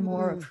more and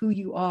more of who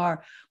you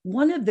are.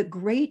 One of the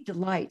great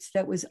delights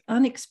that was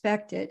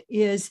unexpected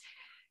is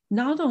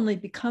not only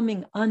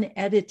becoming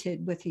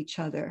unedited with each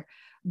other,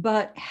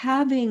 but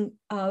having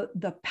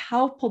the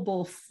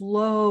palpable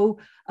flow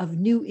of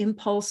new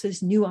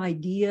impulses, new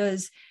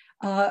ideas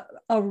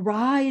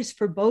arise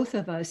for both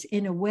of us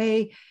in a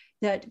way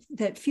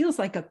that feels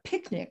like a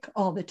picnic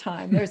all the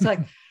time. There's like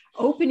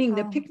opening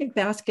the picnic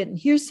basket, and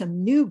here's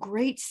some new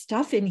great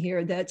stuff in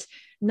here that's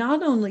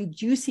not only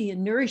juicy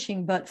and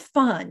nourishing, but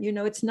fun.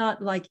 It's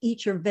not like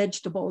eat your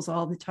vegetables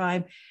all the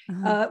time.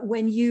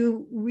 When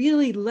you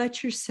really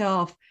let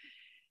yourself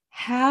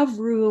have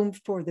room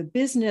for the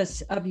business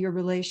of your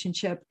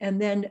relationship,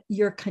 and then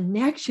your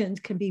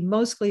connections can be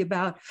mostly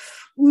about,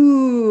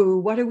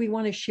 what do we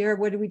want to share?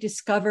 What do we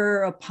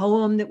discover? A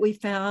poem that we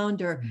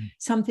found, or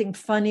something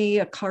funny,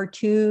 a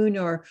cartoon,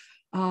 or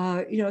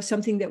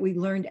something that we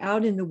learned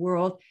out in the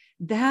world.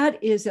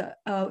 That is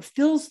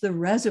fills the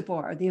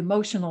reservoir, the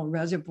emotional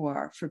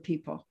reservoir for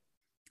people.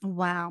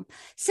 Wow.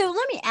 So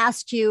let me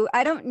ask you,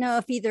 I don't know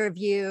if either of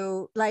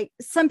you, like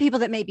some people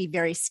that may be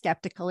very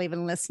skeptical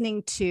even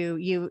listening to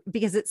you,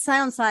 because it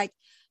sounds like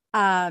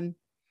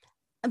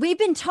we've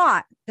been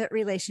taught that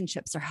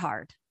relationships are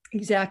hard.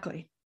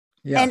 Exactly.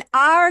 Yeah. And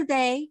are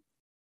they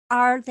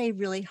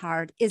really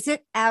hard? Is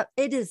it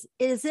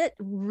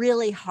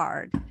really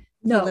hard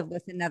to live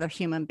with another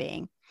human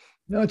being?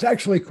 No, it's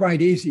actually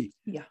quite easy.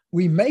 Yeah.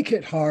 We make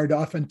it hard.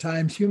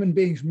 Oftentimes human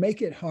beings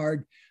make it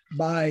hard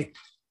by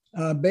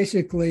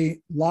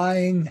basically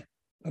lying,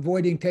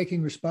 avoiding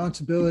taking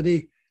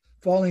responsibility,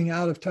 falling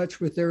out of touch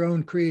with their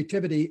own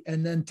creativity,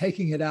 and then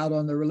taking it out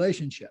on the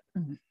relationship.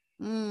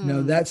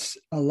 That's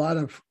a lot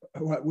of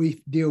what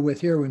we deal with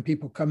here when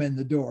people come in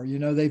the door.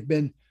 They've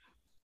been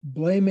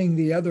blaming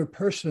the other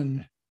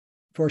person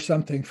for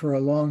something for a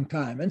long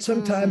time. And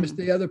sometimes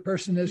the other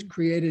person has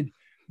created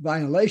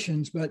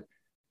violations, but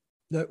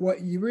what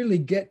you really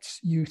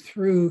gets you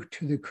through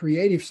to the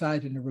creative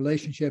side in the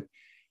relationship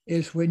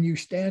is when you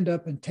stand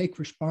up and take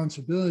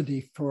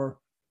responsibility for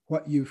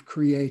what you've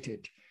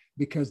created,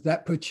 because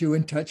that puts you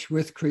in touch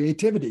with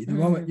creativity. The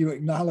moment you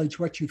acknowledge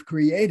what you've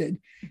created,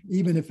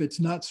 even if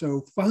it's not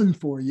so fun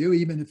for you,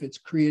 even if it's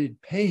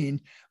created pain,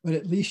 but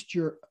at least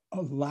you're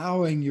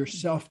allowing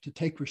yourself to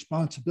take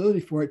responsibility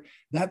for it,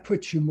 that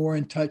puts you more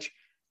in touch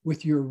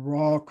with your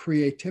raw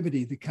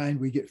creativity, the kind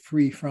we get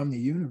free from the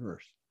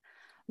universe.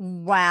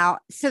 Wow.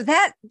 So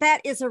that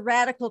is a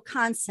radical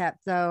concept,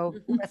 though,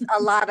 with a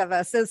lot of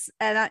us.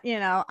 I've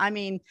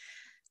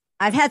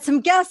had some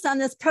guests on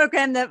this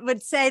program that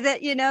would say that,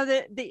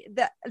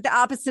 the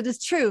opposite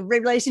is true.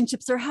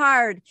 Relationships are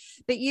hard,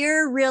 but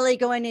you're really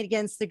going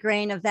against the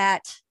grain of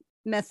that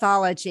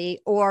mythology.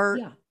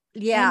 And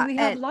we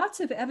have lots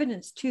of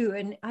evidence too.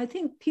 And I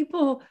think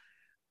people,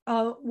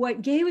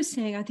 what Gay was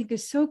saying, I think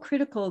is so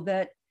critical,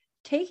 that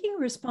taking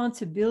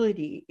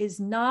responsibility is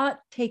not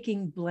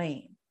taking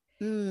blame.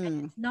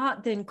 And it's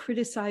not then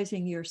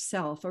criticizing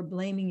yourself or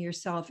blaming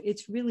yourself.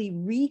 It's really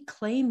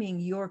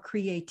reclaiming your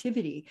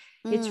creativity.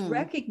 It's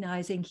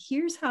recognizing,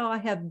 here's how I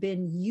have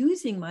been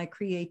using my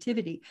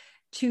creativity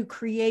to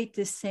create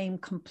the same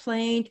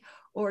complaint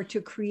or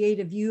to create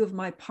a view of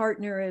my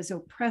partner as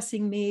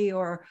oppressing me,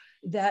 or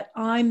that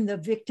I'm the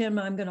victim,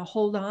 I'm going to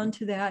hold on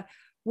to that.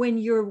 When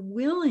you're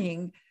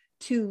willing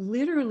to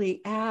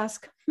literally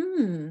ask,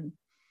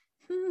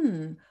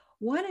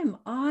 what am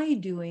I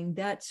doing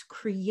that's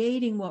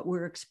creating what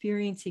we're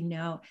experiencing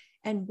now?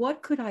 And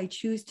what could I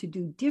choose to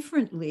do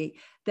differently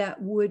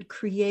that would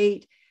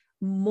create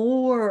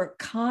more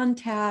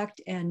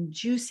contact and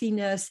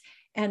juiciness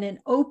and an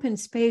open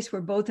space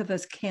where both of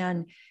us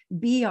can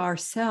be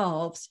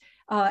ourselves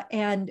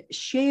and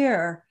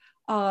share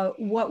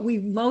what we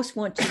most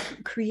want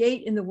to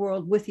create in the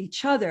world with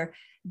each other?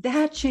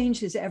 That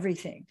changes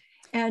everything.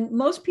 And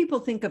most people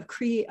think of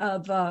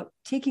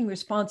taking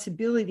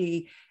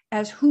responsibility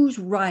as who's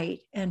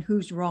right and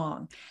who's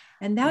wrong.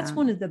 And that's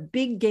one of the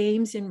big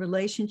games in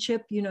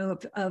relationship,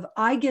 of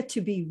I get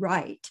to be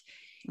right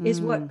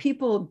is what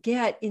people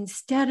get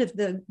instead of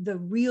the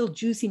real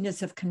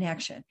juiciness of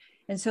connection.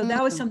 And so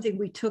that was something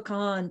we took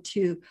on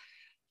to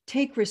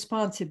take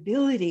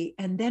responsibility,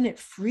 and then it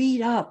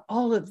freed up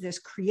all of this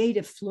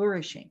creative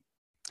flourishing.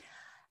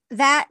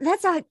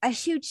 That's a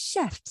huge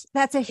shift.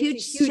 That's a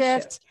huge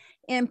shift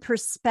in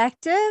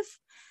perspective,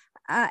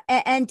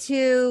 and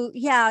to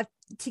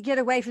get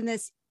away from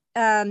this.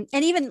 And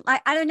even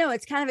I don't know,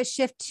 it's kind of a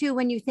shift too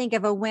when you think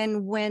of a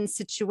win-win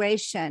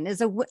situation.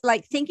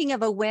 Like thinking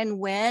of a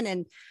win-win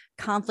and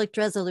conflict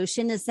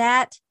resolution. Is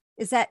that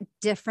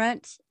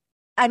different?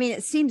 I mean,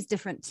 it seems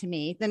different to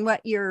me than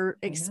what you're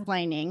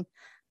explaining.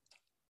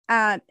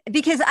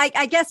 Because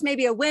I guess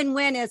maybe a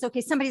win-win is,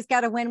 okay, somebody's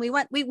got to win. We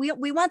want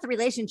the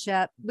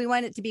relationship. We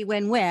want it to be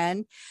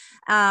win-win.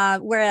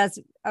 Whereas,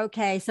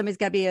 okay, somebody's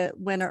got to be a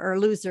winner or a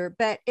loser.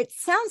 But it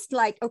sounds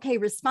like, okay,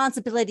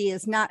 responsibility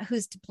is not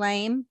who's to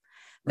blame,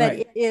 but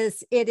right.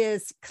 it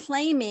is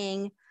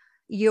claiming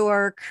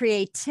your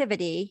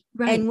creativity.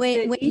 Right. And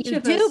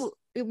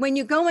when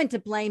you go into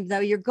blame, though,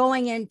 you're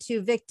going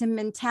into victim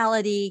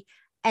mentality,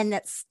 and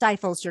that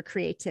stifles your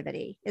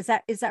creativity. Is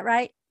that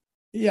right?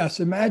 Yes.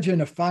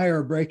 Imagine a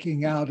fire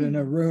breaking out in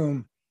a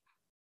room.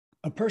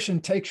 A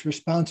person takes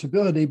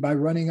responsibility by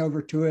running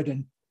over to it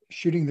and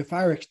shooting the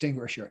fire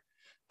extinguisher.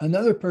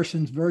 Another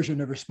person's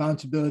version of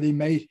responsibility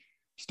may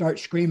start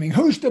screaming,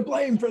 "Who's to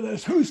blame for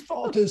this? Whose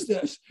fault is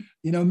this?"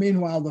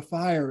 Meanwhile, the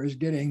fire is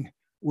getting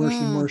worse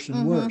and worse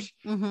and worse.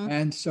 Mm-hmm.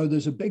 And so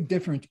there's a big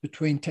difference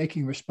between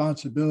taking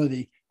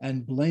responsibility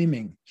and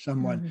blaming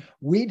someone. Mm-hmm.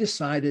 We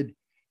decided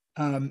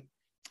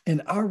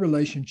in our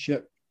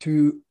relationship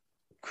to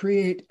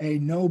create a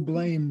no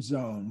blame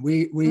zone.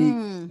 We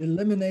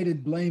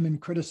eliminated blame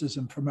and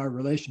criticism from our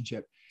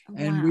relationship.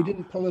 And we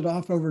didn't pull it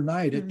off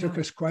overnight. It took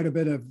us quite a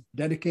bit of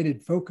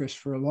dedicated focus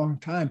for a long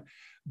time.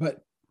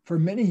 But for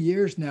many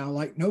years now,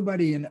 like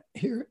nobody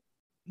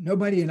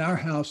in our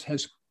house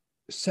has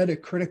said a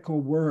critical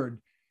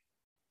word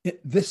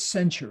this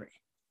century.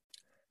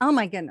 Oh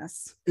my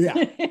goodness. Yeah.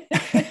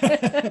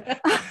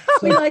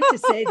 We like to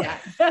say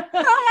that.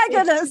 Oh my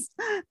goodness.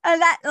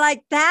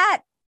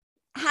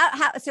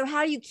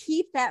 How do you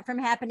keep that from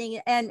happening?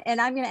 And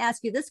I'm going to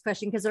ask you this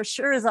question, because there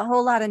sure is a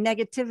whole lot of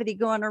negativity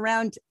going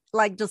around,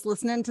 like just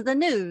listening to the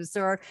news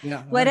or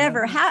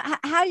whatever.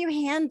 How do you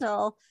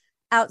handle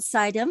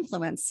outside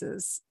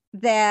influences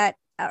that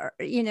are,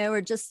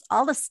 or just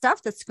all the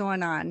stuff that's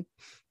going on?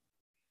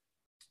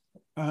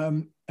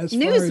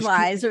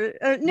 News-wise,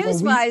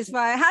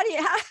 how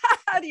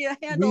do you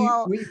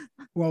handle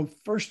Well,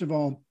 first of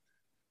all,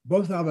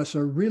 both of us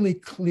are really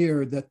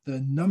clear that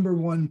the number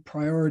one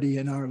priority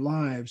in our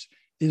lives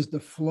is the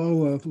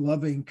flow of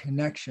loving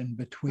connection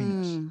between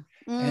us.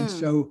 And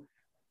so,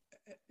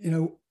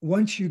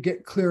 once you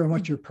get clear on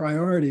what your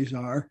priorities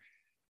are,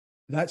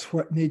 that's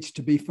what needs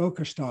to be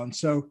focused on.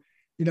 So,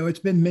 it's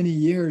been many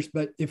years,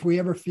 but if we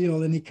ever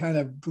feel any kind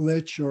of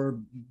glitch or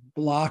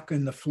block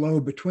in the flow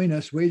between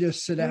us, we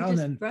just sit down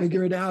and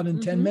figure it out in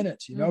 10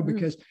 minutes,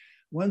 because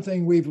one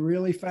thing we've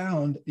really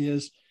found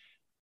is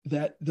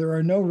that there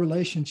are no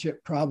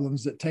relationship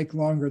problems that take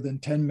longer than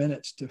 10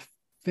 minutes to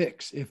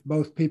fix if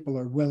both people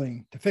are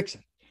willing to fix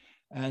it.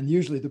 And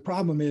usually the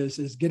problem is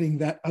getting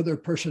that other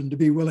person to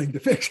be willing to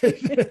fix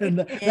it. And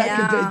that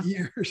can take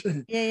years.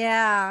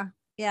 Yeah.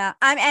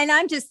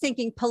 I'm just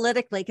thinking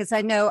politically, because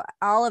I know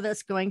all of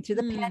us going through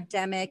the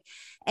pandemic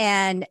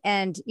and,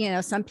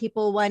 some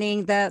people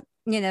wanting the,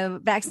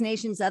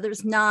 vaccinations,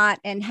 others not,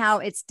 and how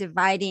it's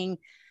dividing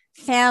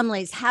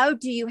families. How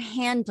do you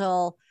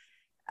handle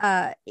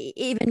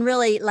even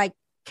really like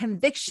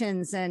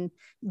convictions and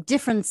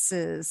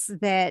differences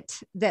that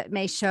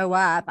may show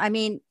up? I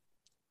mean,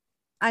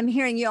 I'm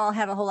hearing you all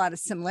have a whole lot of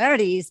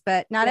similarities,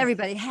 but not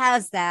everybody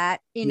has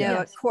that,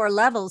 at core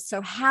levels.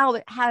 So how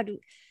do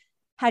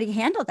you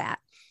handle that?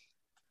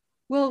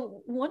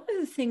 Well, one of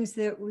the things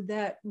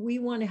that we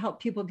want to help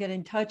people get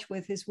in touch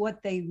with is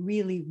what they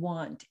really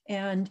want.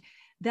 And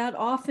that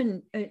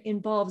often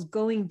involves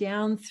going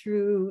down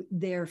through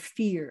their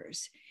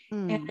fears.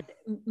 And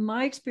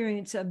my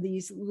experience of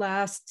these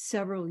last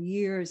several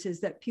years is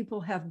that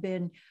people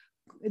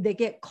they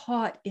get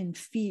caught in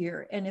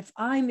fear. And if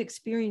I'm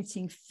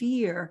experiencing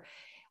fear,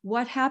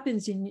 what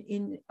happens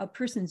in a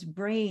person's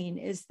brain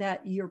is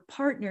that your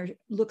partner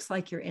looks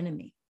like your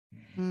enemy.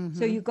 Mm-hmm.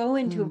 So you go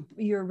into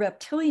your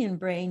reptilian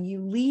brain,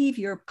 you leave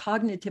your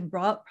cognitive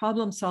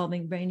problem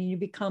solving brain, and you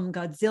become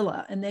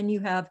Godzilla. And then you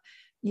have,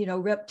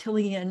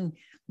 reptilian,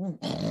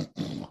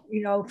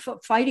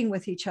 fighting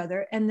with each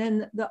other. And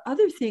then the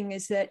other thing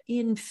is that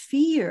in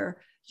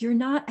fear, you're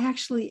not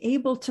actually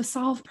able to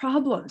solve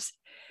problems.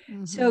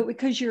 Mm-hmm. So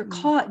because you're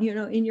caught,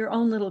 in your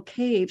own little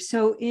cave.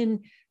 So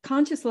in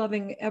Conscious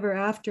Loving Ever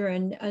After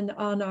and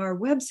on our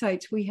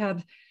websites, we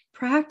have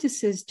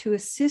practices to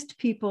assist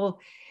people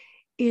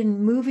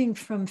in moving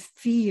from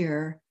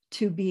fear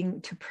to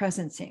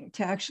presencing,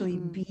 to actually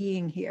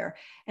being here.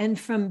 And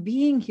from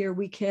being here,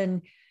 we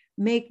can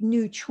make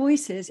new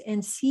choices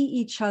and see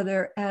each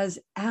other as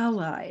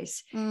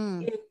allies.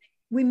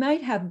 We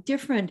might have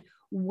different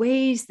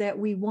ways that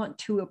we want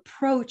to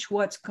approach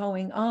what's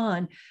going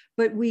on,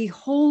 but we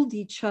hold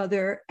each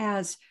other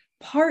as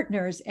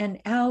partners and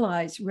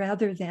allies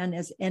rather than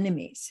as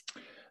enemies.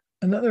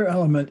 Another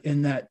element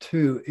in that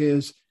too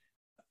is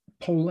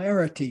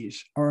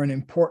polarities are an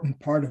important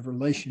part of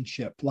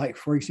relationship. Like,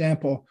 for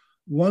example,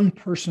 one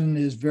person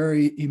is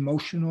very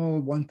emotional,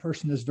 one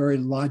person is very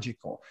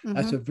logical.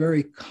 That's a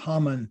very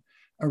common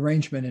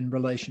arrangement in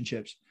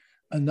relationships.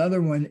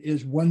 Another one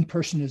is one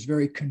person is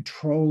very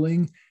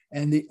controlling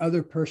and the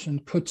other person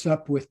puts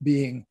up with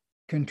being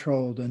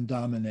controlled and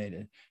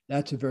dominated.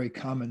 That's a very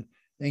common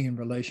thing in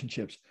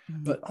relationships.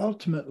 But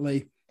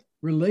ultimately,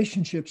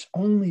 relationships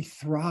only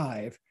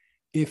thrive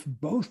if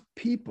both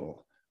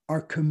people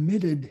are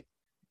committed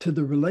to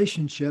the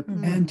relationship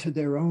and to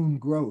their own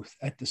growth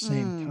at the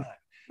same time.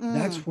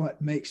 That's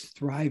what makes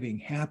thriving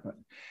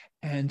happen.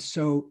 And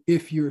so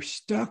if you're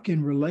stuck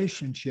in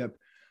relationship,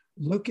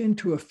 look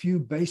into a few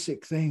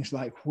basic things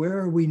like, where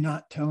are we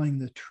not telling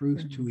the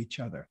truth to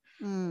each other?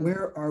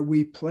 Where are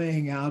we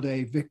playing out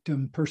a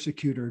victim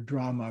persecutor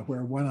drama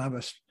where one of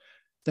us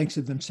thinks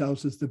of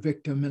themselves as the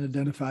victim and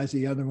identifies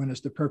the other one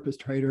as the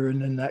perpetrator, and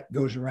then that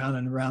goes around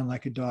and around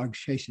like a dog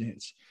chasing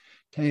its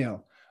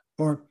tail?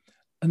 Or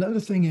another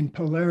thing in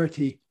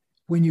polarity,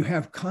 when you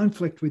have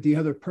conflict with the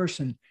other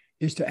person,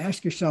 is to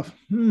ask yourself,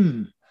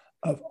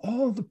 of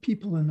all the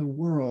people in the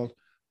world,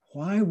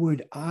 why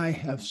would I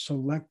have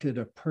selected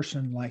a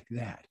person like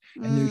that?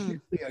 And there's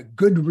usually a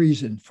good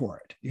reason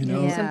for it,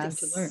 Something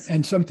to learn.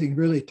 And something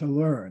really to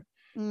learn.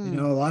 A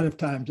lot of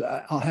times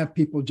I'll have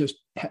people just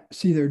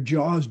see their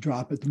jaws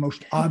drop at the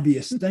most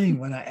obvious thing.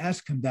 When I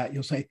ask them that,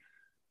 they'll say,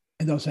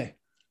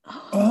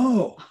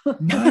 oh,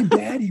 my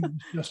daddy was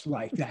just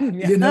like that.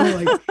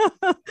 The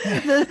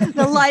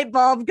light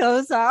bulb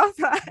goes off.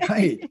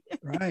 Right.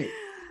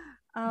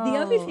 The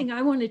other thing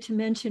I wanted to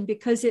mention,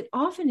 because it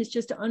often is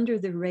just under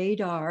the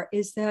radar,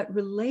 is that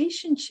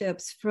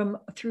relationships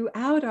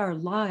throughout our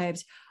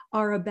lives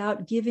are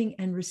about giving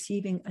and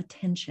receiving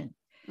attention.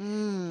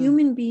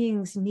 Human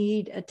beings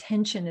need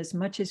attention as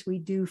much as we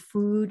do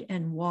food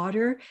and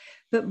water,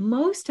 but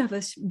most of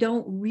us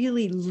don't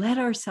really let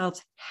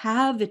ourselves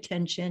have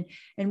attention,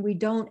 and we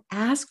don't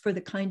ask for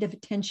the kind of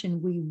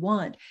attention we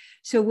want.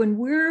 So when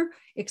we're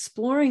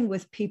exploring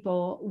with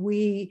people,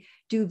 we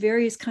do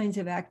various kinds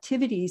of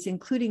activities,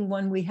 including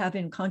one we have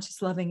in Conscious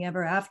Loving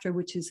Ever After,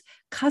 which is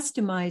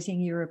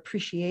customizing your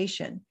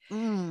appreciation.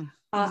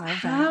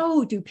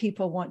 How do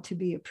people want to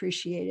be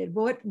appreciated?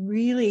 What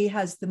really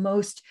has the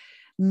most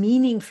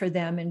meaning for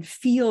them and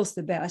feels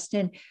the best?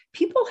 And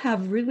people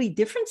have really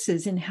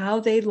differences in how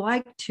they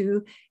like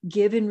to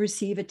give and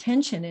receive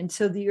attention. And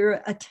so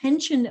your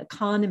attention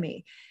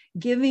economy,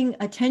 giving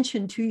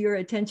attention to your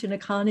attention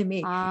economy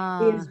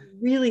is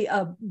really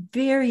a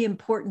very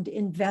important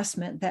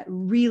investment that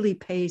really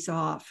pays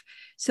off,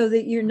 so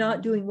that you're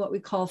not doing what we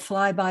call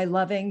fly-by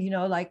loving,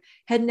 like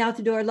heading out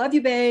the door, love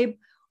you, babe,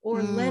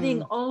 or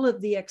letting all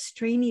of the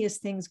extraneous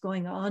things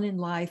going on in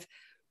life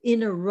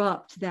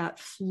interrupt that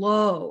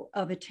flow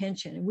of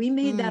attention. And we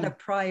made that a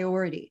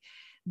priority,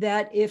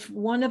 that if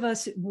one of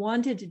us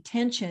wanted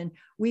attention,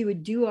 we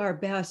would do our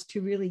best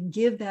to really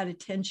give that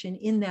attention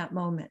in that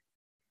moment.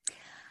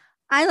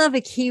 I love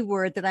a key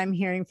word that I'm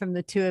hearing from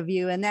the two of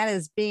you, and that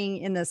is being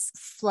in this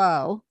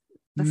flow,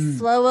 the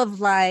flow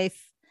of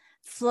life,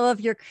 flow of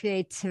your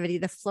creativity,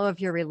 the flow of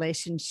your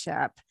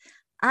relationship.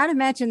 I'd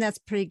imagine that's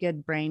pretty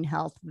good brain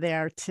health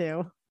there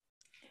too.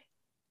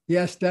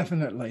 Yes,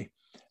 definitely.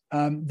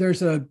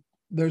 There's a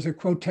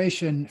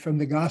quotation from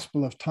the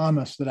Gospel of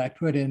Thomas that I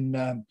put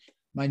in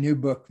my new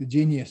book, The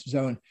Genius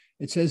Zone.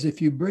 It says,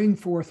 if you bring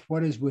forth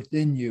what is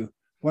within you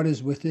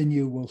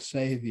will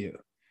save you.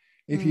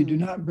 If you do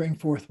not bring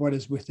forth what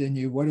is within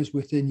you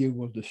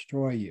will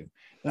destroy you.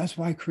 That's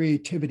why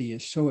creativity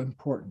is so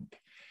important.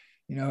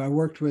 I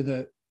worked with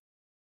a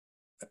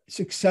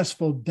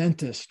successful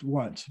dentist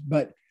once,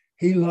 but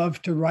he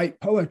loved to write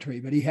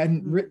poetry, but he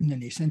hadn't written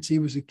any since he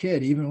was a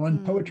kid. He even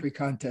won poetry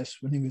contests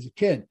when he was a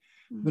kid.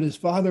 But his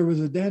father was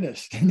a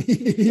dentist, and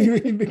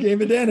he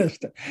became a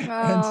dentist.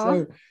 And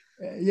so,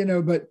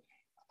 but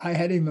I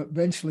had him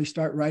eventually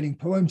start writing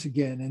poems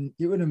again, and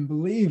you wouldn't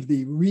believe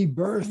the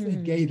rebirth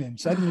it gave him.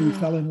 Suddenly he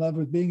fell in love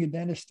with being a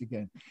dentist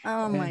again.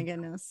 My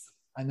goodness.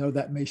 I know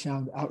that may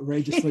sound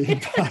outrageously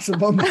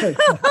impossible, but a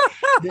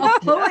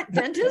poet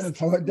dentist? A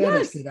poet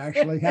dentist, yes. It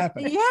actually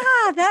happened.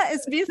 Yeah, that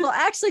is beautiful.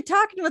 Actually,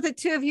 talking with the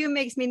two of you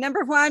makes me,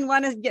 number one,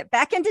 want to get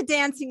back into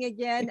dancing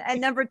again.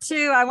 And number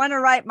two, I want to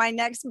write my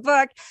next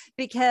book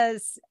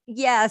because,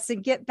 yes,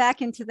 and get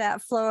back into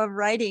that flow of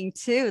writing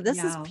too.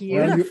 This is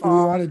beautiful.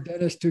 Well, you want a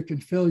dentist who can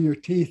fill your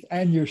teeth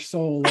and your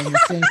soul in the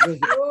same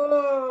visit.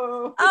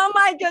 Whoa. Oh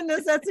my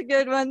goodness, that's a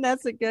good one.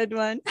 That's a good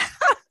one.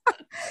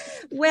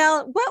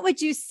 Well, what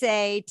would you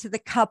say to the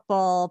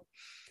couple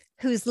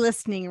who's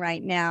listening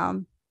right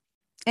now?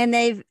 And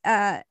they've,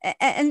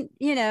 and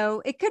you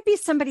know, it could be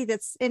somebody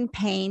that's in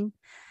pain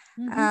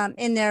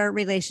in their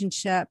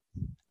relationship.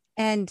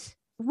 And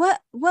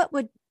what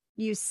would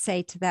you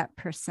say to that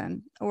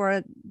person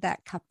or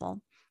that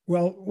couple?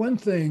 Well, one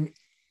thing,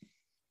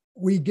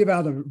 we give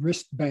out a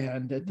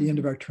wristband at the end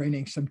of our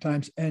training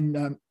sometimes,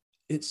 and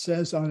it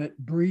says on it,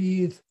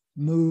 breathe,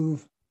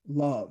 move,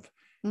 love.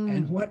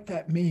 And what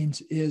that means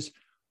is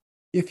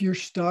if you're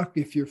stuck,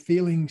 if you're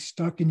feeling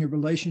stuck in your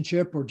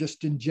relationship or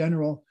just in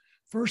general,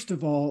 first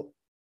of all,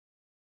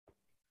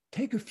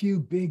 take a few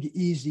big,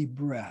 easy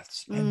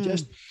breaths and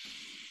just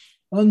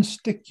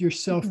unstick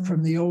yourself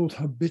from the old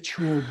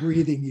habitual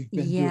breathing you've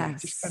been doing.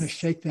 Just kind of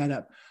shake that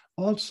up.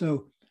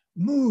 Also,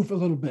 move a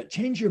little bit,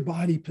 change your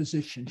body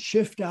position,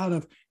 shift out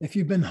of, if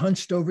you've been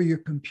hunched over your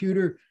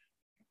computer,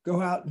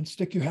 go out and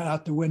stick your head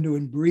out the window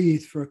and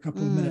breathe for a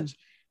couple of minutes.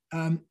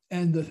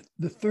 And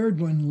the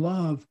third one,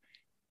 love,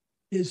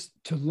 is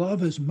to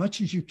love as much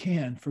as you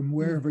can from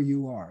wherever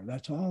you are.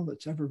 That's all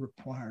that's ever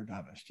required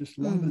of us. Just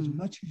love as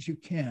much as you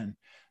can.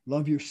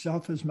 Love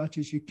yourself as much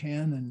as you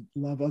can and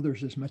love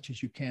others as much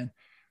as you can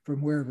from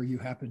wherever you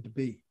happen to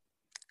be.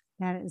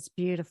 That is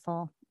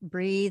beautiful.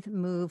 Breathe,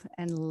 move,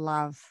 and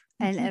love.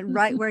 And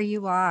right where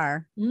you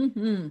are.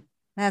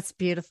 That's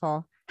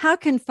beautiful. How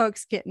can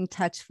folks get in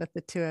touch with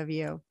the two of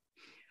you?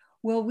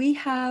 Well, we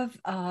have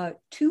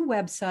two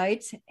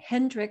websites.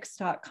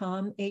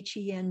 Hendricks.com,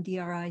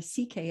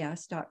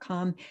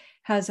 HENDRICKS.com,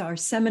 has our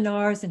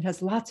seminars and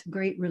has lots of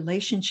great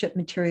relationship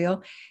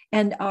material.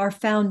 And our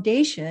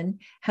foundation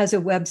has a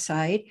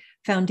website,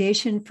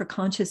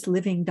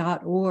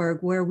 foundationforconsciousliving.org,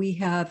 where we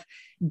have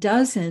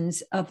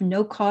dozens of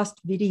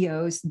no-cost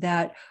videos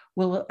that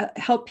will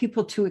help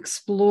people to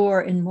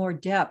explore in more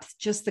depth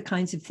just the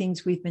kinds of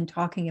things we've been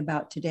talking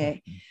about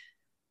today.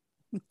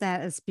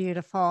 That is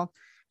beautiful.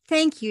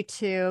 Thank you,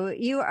 too.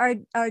 You are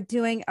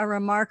doing a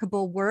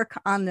remarkable work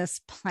on this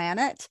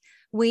planet.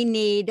 We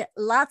need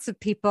lots of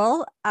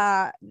people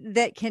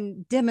that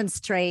can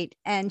demonstrate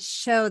and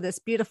show this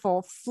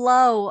beautiful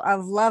flow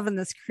of love and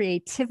this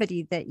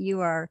creativity that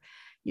you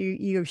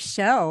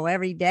show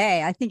every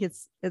day. I think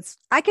it's.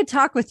 I could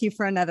talk with you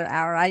for another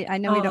hour. I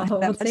know we don't have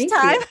that much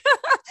time.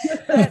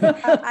 But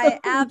I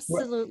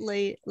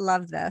absolutely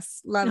love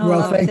this.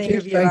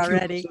 Thank you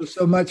already.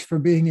 So much for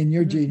being in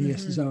your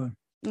genius zone.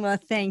 Well,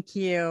 thank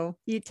you.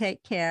 You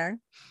take care.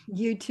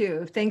 You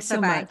too. Thanks so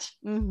much.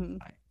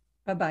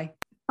 Bye-bye.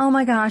 Oh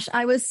my gosh.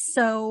 I was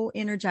so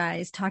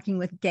energized talking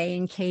with Gay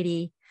and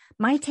Katie.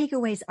 My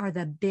takeaways are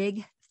the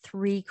big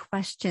 3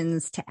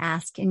 questions to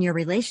ask in your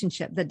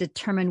relationship that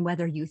determine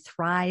whether you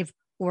thrive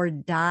or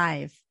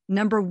dive.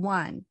 Number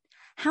 1,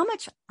 how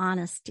much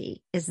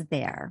honesty is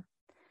there?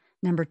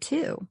 Number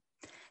 2,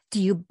 do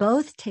you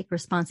both take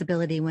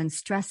responsibility when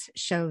stress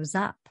shows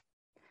up?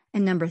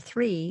 And number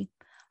 3,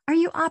 are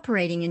you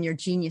operating in your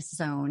genius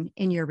zone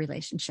in your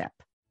relationship?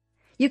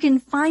 You can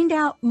find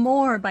out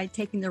more by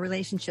taking the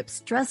relationship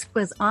stress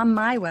quiz on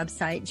my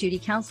website,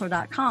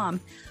 judycounselor.com.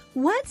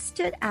 What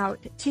stood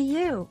out to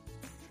you?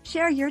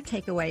 Share your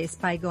takeaways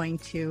by going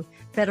to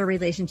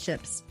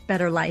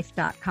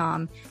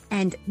betterrelationshipsbetterlife.com.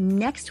 And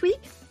next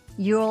week,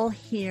 you'll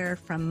hear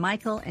from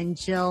Michael and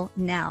Jill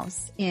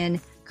Naus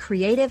in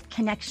Creative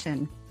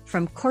Connection,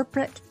 from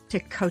corporate to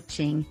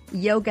coaching,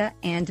 yoga,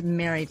 and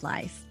married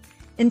life.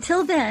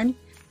 Until then,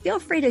 feel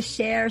free to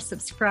share,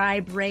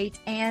 subscribe, rate,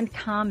 and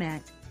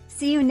comment.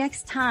 See you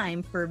next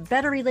time for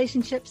Better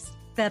Relationships,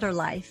 Better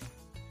Life.